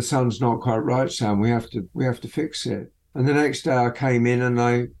 "Don't Let the Sun's not quite right, Sam. We have to fix it." And the next day I came in and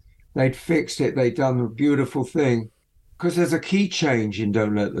they'd fixed it. They'd done a beautiful thing, because there's a key change in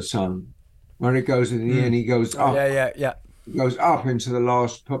Don't Let the Sun. When it goes in the end, he goes up. Yeah. It goes up into the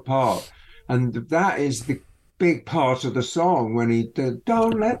last part. And that is the big part of the song, when he did,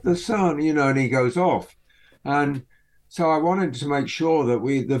 "Don't let the sun," and he goes off. And so I wanted to make sure that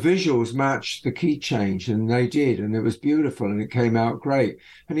the visuals matched the key change, and they did. And it was beautiful, and it came out great.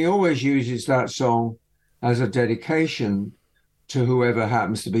 And he always uses that song as a dedication to whoever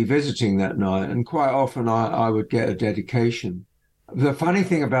happens to be visiting that night. And quite often I would get a dedication. The funny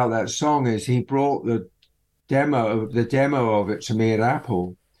thing about that song is he brought the demo of it to me at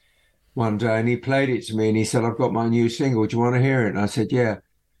Apple. one day, and he played it to me, and he said, "I've got my new single. Do you want to hear it?" And I said, "Yeah."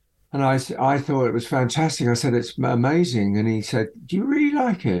 And I thought it was fantastic. I said, "It's amazing." And he said, "Do you really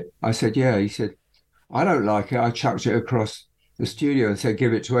like it?" I said, "Yeah." He said, "I don't like it." I chucked it across the studio and said,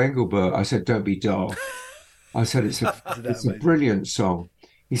 "Give it to Engelbert." I said, "Don't be dull." I said, it's a brilliant song.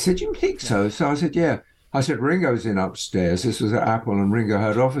 He said, "You think so?" So I said, "Yeah." I said, "Ringo's in upstairs." This was at Apple, and Ringo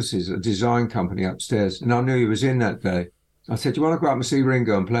had offices, a design company upstairs. And I knew he was in that day. I said, "Do you want to go up and see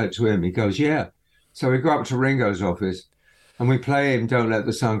Ringo and play it to him?" He goes, "Yeah." So we go up to Ringo's office and we play him "Don't Let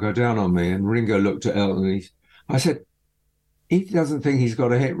the Sun Go Down on Me." And Ringo looked at Elton and I said, "He doesn't think he's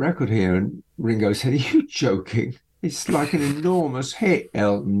got a hit record here." And Ringo said, "Are you joking? It's like an enormous hit,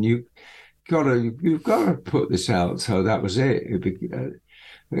 Elton. You've got to put this out." So that was it.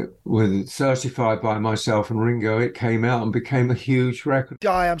 With certified by myself and Ringo, it came out and became a huge record.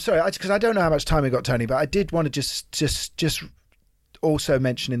 Guy, I'm sorry, because I don't know how much time we got, Tony, but I did want to just also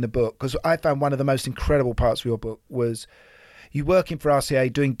mention in the book, because I found one of the most incredible parts of your book was you working for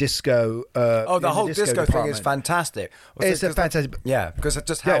RCA doing disco. The whole disco thing is fantastic. It's a fantastic. Yeah, because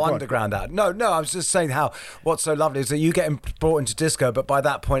just how underground that. No, I was just saying what's so lovely is that you get brought into disco, but by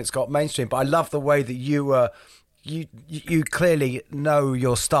that point it's got mainstream. But I love the way that you clearly know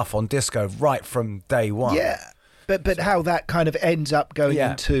your stuff on disco right from day one. Yeah. But how that kind of ends up going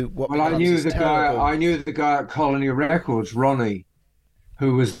into what? Well, I knew the guy at Colony Records, Ronnie,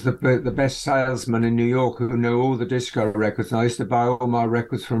 who was the best salesman in New York, who knew all the disco records. And I used to buy all my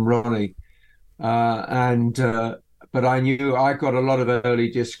records from Ronnie, but I knew I got a lot of early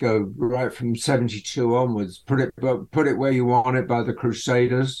disco right from '72 onwards. Put it where you want it by the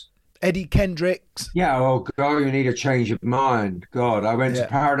Crusaders. Eddie Kendricks. Yeah, You Need a Change of Mind. God, I went to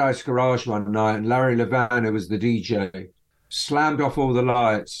Paradise Garage one night, and Larry Levan, who was the DJ, slammed off all the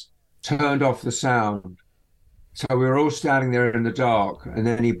lights, turned off the sound. So we were all standing there in the dark, and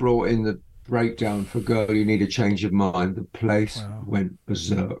then he brought in the breakdown for Girl, You Need a Change of Mind. The place went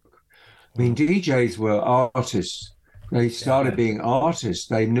berserk. I mean, DJs were artists. They started being artists.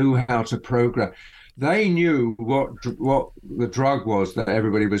 They knew how to program. They knew what the drug was that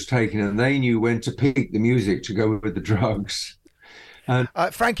everybody was taking, and they knew when to pick the music to go with the drugs. And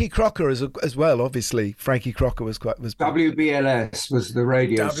Frankie Crocker as well. Obviously, Frankie Crocker was WBLS was the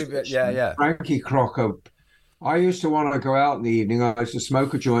radio. Yeah. Frankie Crocker. I used to want to go out in the evening. I used to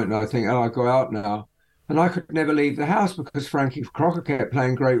smoke a joint, and I think, I go out now, and I could never leave the house because Frankie Crocker kept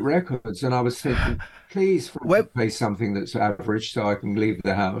playing great records, and I was thinking, please, Frankie, play something that's average so I can leave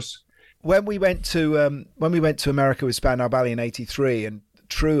the house. When we went to America with Spandau Ballet in '83, and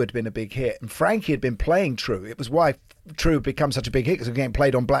True had been a big hit, and Frankie had been playing True. It was why True had become such a big hit, because it was getting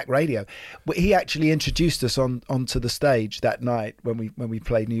played on black radio. He actually introduced us onto the stage that night when we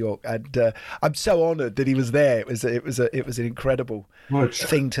played New York, and I'm so honoured that he was there. It was an incredible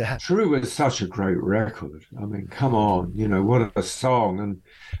thing to have. True was such a great record. I mean, come on, what a song,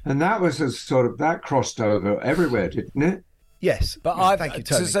 and that was a sort of that crossed over everywhere, didn't it? Yes, but thank you,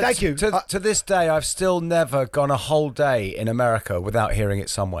 Tony. Thank you. To this day, I've still never gone a whole day in America without hearing it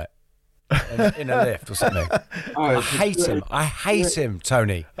somewhere, in a lift or something. I hate him,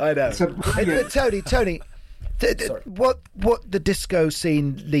 Tony. I know. Tony. What the disco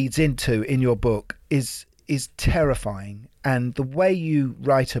scene leads into in your book is terrifying, and the way you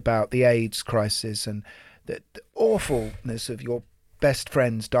write about the AIDS crisis and the awfulness of your best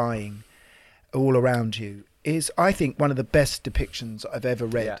friends dying all around you is, I think, one of the best depictions I've ever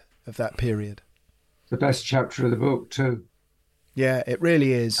read of that period. The best chapter of the book too. Yeah, it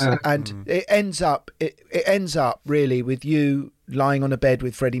really is. And it ends up really with you lying on a bed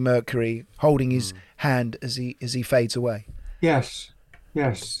with Freddie Mercury, holding his hand as he fades away. Yes.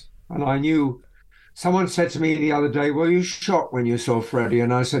 And I knew, someone said to me the other day, "Were you shocked when you saw Freddie?"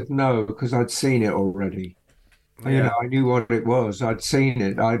 And I said no, because I'd seen it already. I knew what it was. I'd seen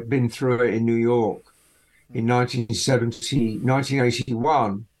it. I'd been through it in New York. In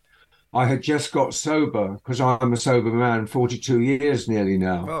 1981, I had just got sober, because I'm a sober man, 42 years nearly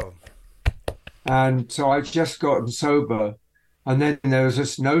now. Oh. And so I'd just gotten sober. And then there was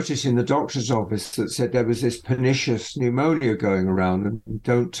this notice in the doctor's office that said there was this pernicious pneumonia going around, and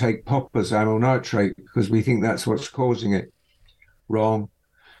don't take poppers, amyl nitrate, because we think that's what's causing it. Wrong.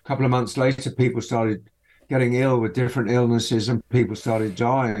 A couple of months later, people started getting ill with different illnesses, and people started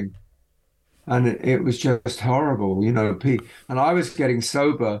dying. And it was just horrible, And I was getting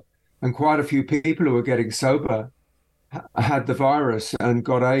sober, and quite a few people who were getting sober had the virus and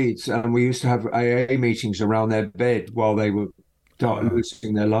got AIDS. And we used to have AA meetings around their bed while they were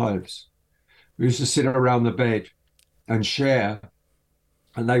losing their lives. We used to sit around the bed and share,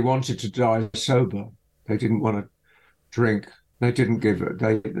 and they wanted to die sober. They didn't want to drink They didn't give it.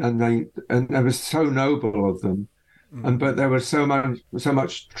 And it was so noble of them. But there was so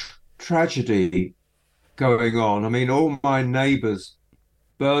much tragedy going on. I mean, all my neighbours,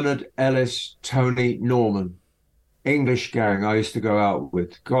 Bernard, Ellis, Tony, Norman, English gang I used to go out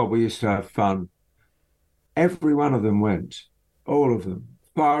with. God, we used to have fun. Every one of them went, all of them.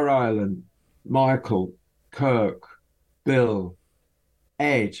 Fire Island, Michael, Kirk, Bill,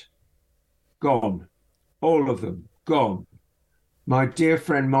 Ed, gone. All of them, gone. My dear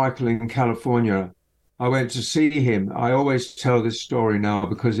friend Michael in California, I went to see him. I always tell this story now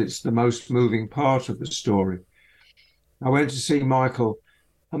because it's the most moving part of the story. I went to see Michael,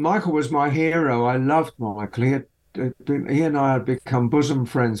 and Michael was my hero. I loved Michael. He and I had become bosom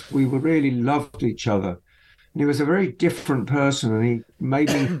friends. We really loved each other. And he was a very different person, and he made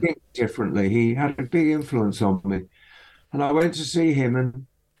me think differently. He had a big influence on me. And I went to see him, and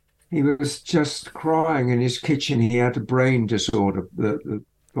he was just crying in his kitchen. He had a brain disorder. The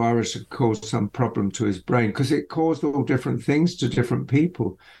virus had caused some problem to his brain because it caused all different things to different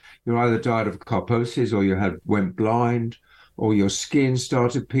people. You either died of kyphosis, or you went blind, or your skin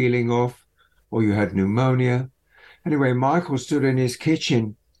started peeling off, or you had pneumonia. Anyway, Michael stood in his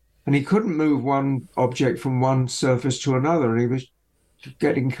kitchen, and he couldn't move one object from one surface to another, and he was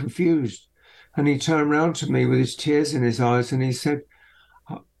getting confused. And he turned round to me with his tears in his eyes, and he said,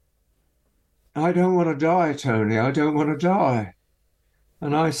 "I don't want to die, Tony. I don't want to die."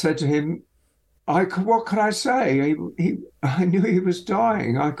 And I said to him, what could I say? I knew he was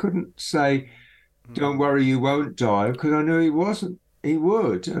dying. I couldn't say, "Don't worry, you won't die," because I knew he wasn't. He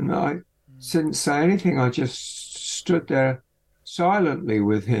would. And I didn't say anything. I just stood there silently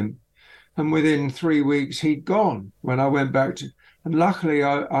with him. And within 3 weeks, he'd gone. When I went back to... And luckily,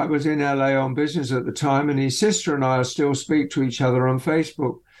 I was in LA on business at the time, and his sister and I still speak to each other on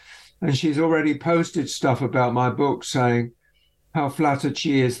Facebook. And she's already posted stuff about my book saying how flattered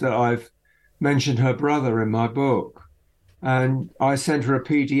she is that I've mentioned her brother in my book. And I sent her a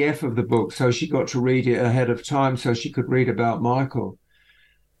PDF of the book, so she got to read it ahead of time so she could read about Michael.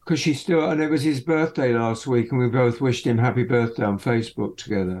 Because she still... And it was his birthday last week, and we both wished him happy birthday on Facebook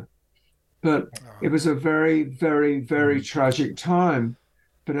together. But it was a very, very, very tragic time.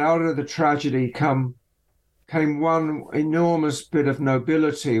 But out of the tragedy came one enormous bit of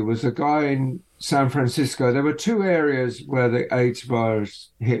nobility. It was a guy in San Francisco. There were two areas where the AIDS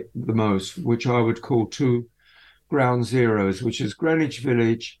virus hit the most, which I would call two ground zeros, which is Greenwich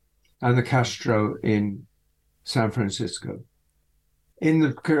Village and the Castro in San Francisco. In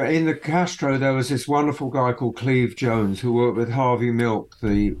the Castro, there was this wonderful guy called Cleve Jones who worked with Harvey Milk,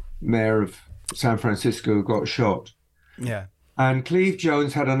 the mayor of San Francisco, who got shot. Yeah. And Cleve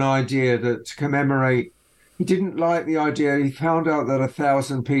Jones had an idea that to commemorate, he didn't like the idea. He found out that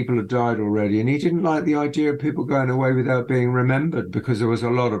 1,000 people had died already, and he didn't like the idea of people going away without being remembered because there was a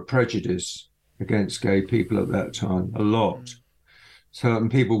lot of prejudice against gay people at that time, a lot. Certain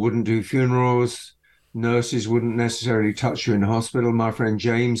people wouldn't do funerals. Nurses wouldn't necessarily touch you in hospital. My friend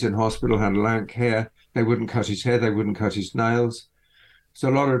James in hospital had lank hair. They wouldn't cut his hair. They wouldn't cut his nails. So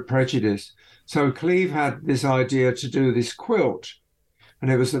a lot of prejudice. So Cleve had this idea to do this quilt,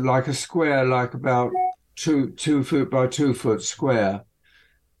 and it was like a square, like about 2 foot by 2 foot square.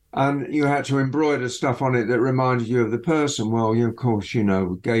 And you had to embroider stuff on it that reminded you of the person. Well, of course,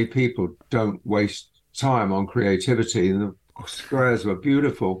 gay people don't waste time on creativity, and the squares were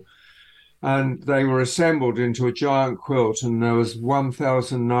beautiful. And they were assembled into a giant quilt, and there was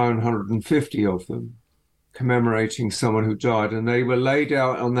 1,950 of them commemorating someone who died. And they were laid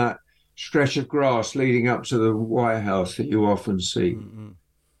out on that stretch of grass leading up to the White House that you often see,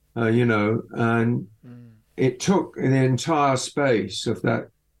 and it took the entire space of that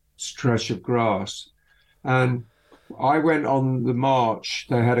stretch of grass. And I went on the march.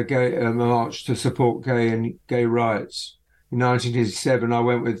 They had a march to support gay rights. In 1987, I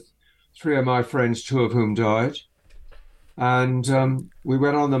went with 3 of my friends, 2 of whom died. And we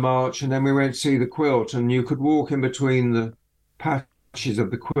went on the march, and then we went to see the quilt, and you could walk in between the patches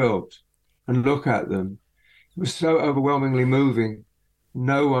of the quilt and look at them. It was so overwhelmingly moving.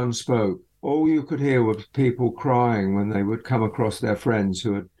 No one spoke. All you could hear was people crying when they would come across their friends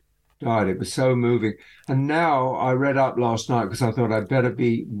who had died. It was so moving. And now I read up last night because I thought I'd better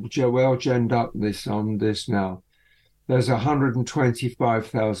be well genned up on this now. There's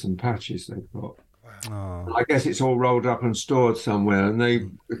 125,000 patches they've got. Wow. I guess it's all rolled up and stored somewhere, and they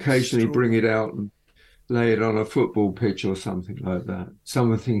occasionally bring it out and lay it on a football pitch or something like that.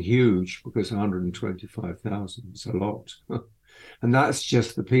 Something huge, because 125,000 is a lot. And that's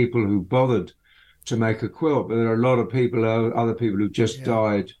just the people who bothered to make a quilt. But there are a lot of people, other people who just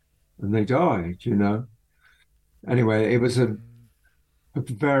died, and they died, Anyway, it was a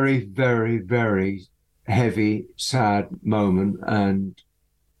very, very, very heavy, sad moment. And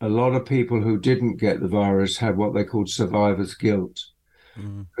a lot of people who didn't get the virus had what they called survivor's guilt,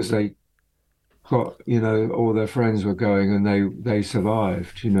 because they got, all their friends were going and they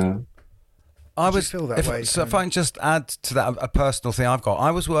survived, I was feel that way. So if I can just add to that a personal thing I've got.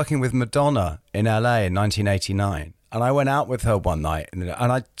 I was working with Madonna in LA in 1989, and I went out with her one night, and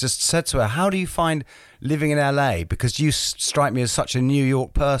I just said to her, "How do you find living in LA? Because you strike me as such a New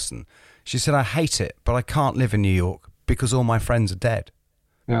York person." She said, "I hate it, but I can't live in New York because all my friends are dead."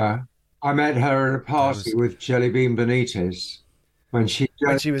 Yeah, I met her at a party with Jelly Bean Benitez when she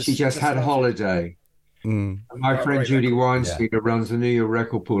just had a holiday. My friend Judy Weinstein, who runs the New York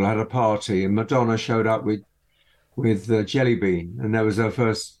Record Pool, had a party, and Madonna showed up with Jelly Bean, and that was her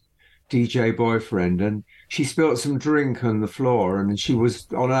first DJ boyfriend. And she spilt some drink on the floor, and she was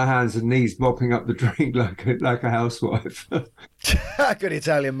on her hands and knees mopping up the drink like a housewife. Good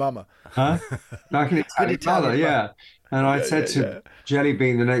Italian mama. Huh? Like an Italian mother, yeah. And I said to Jelly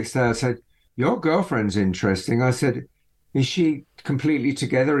Bean the next day, I said, "Your girlfriend's interesting." I said, "Is she completely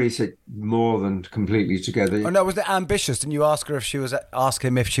together?" He said, "More than completely together." Oh no, was it ambitious? Didn't you ask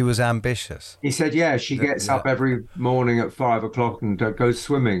him if she was ambitious? He said, "Yeah, she gets up every morning at 5 o'clock and goes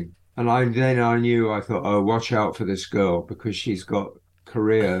swimming." And then I knew. I thought, "Oh, watch out for this girl, because she's got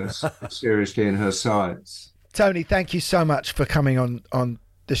careers seriously in her sights." Tony, thank you so much for coming on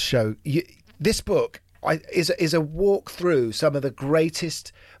the show. This book is a walk through some of the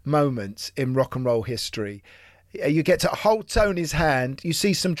greatest moments in rock and roll history. You get to hold Tony's hand. You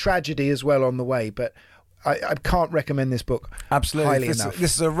see some tragedy as well on the way, but I can't recommend this book highly enough.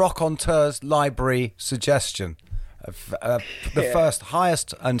 This is a Rock-on-Tours library suggestion. The first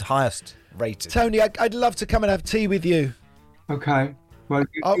highest rated. Tony, I'd love to come and have tea with you. Okay. Well,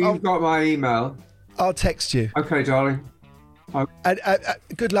 you've got my email. I'll text you. Okay, darling.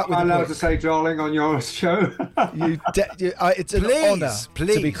 Good luck with I'm the allowed book. to say darling on your show. It's an honour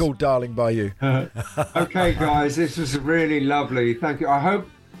to be called darling by you. Okay, guys, this was really lovely. Thank you. I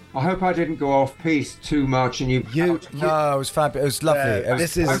hope I didn't go off piece too much, and No, it was fabulous. It was lovely.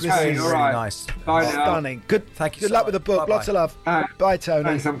 This is okay, really all right. nice. Bye now. Stunning. Good. Thank you. Good luck with the book. Bye-bye. Lots of love. Bye, Tony.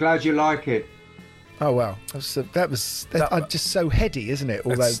 Thanks. I'm glad you like it. Oh wow, that was just so heady, isn't it?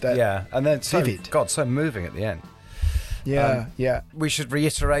 Although and then vivid. so moving at the end. Yeah. We should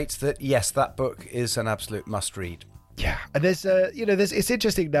reiterate that yes, that book is an absolute must-read. Yeah, and there's it's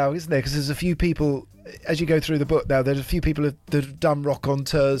interesting now, isn't there? Because there's a few people, as you go through the book now, there's a few people that have done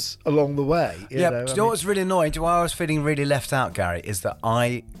Rock-on-Tours along the way. Do you know what was really annoying? Why I was feeling really left out, Gary, is that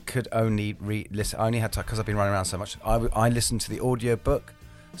I could only listen. I only had time because I've been running around so much. I listened to the audio book,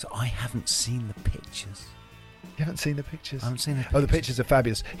 so I haven't seen the pictures. You haven't seen the pictures? I haven't seen the pictures. Oh, the pictures are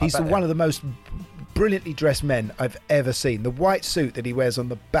fabulous. He's one of the most brilliantly dressed men I've ever seen. The white suit that he wears on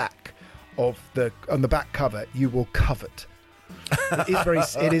the back cover, you will covet.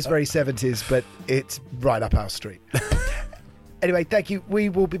 It is very 70s, but it's right up our street. Anyway, thank you. We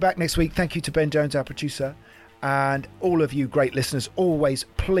will be back next week. Thank you to Ben Jones, our producer, and all of you great listeners. Always,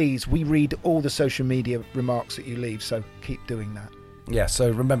 please, we read all the social media remarks that you leave, so keep doing that. Yeah,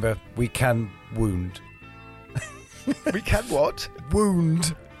 so remember, we can wound. We can what?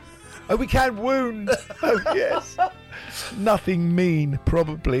 Wound. Oh, we can wound. Oh, yes. Nothing mean,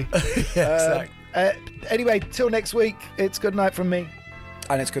 probably. Yeah, exactly. Anyway, till next week, it's good night from me.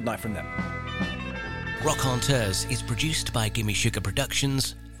 And it's good night from them. Rock-on-Tours is produced by Gimme Sugar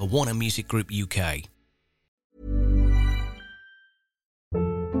Productions for Warner Music Group UK.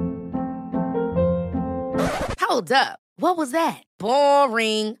 Hold up. What was that?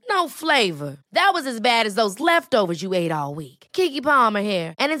 Boring. No flavor. That was as bad as those leftovers you ate all week. Keke Palmer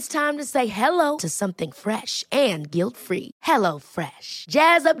here, and it's time to say hello to something fresh and guilt-free. Hello Fresh.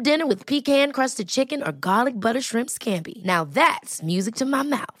 Jazz up dinner with pecan-crusted chicken or garlic butter shrimp scampi. Now that's music to my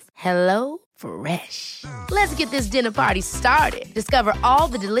mouth. Hello Fresh. Let's get this dinner party started. Discover all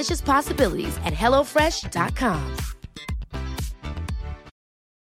the delicious possibilities at HelloFresh.com.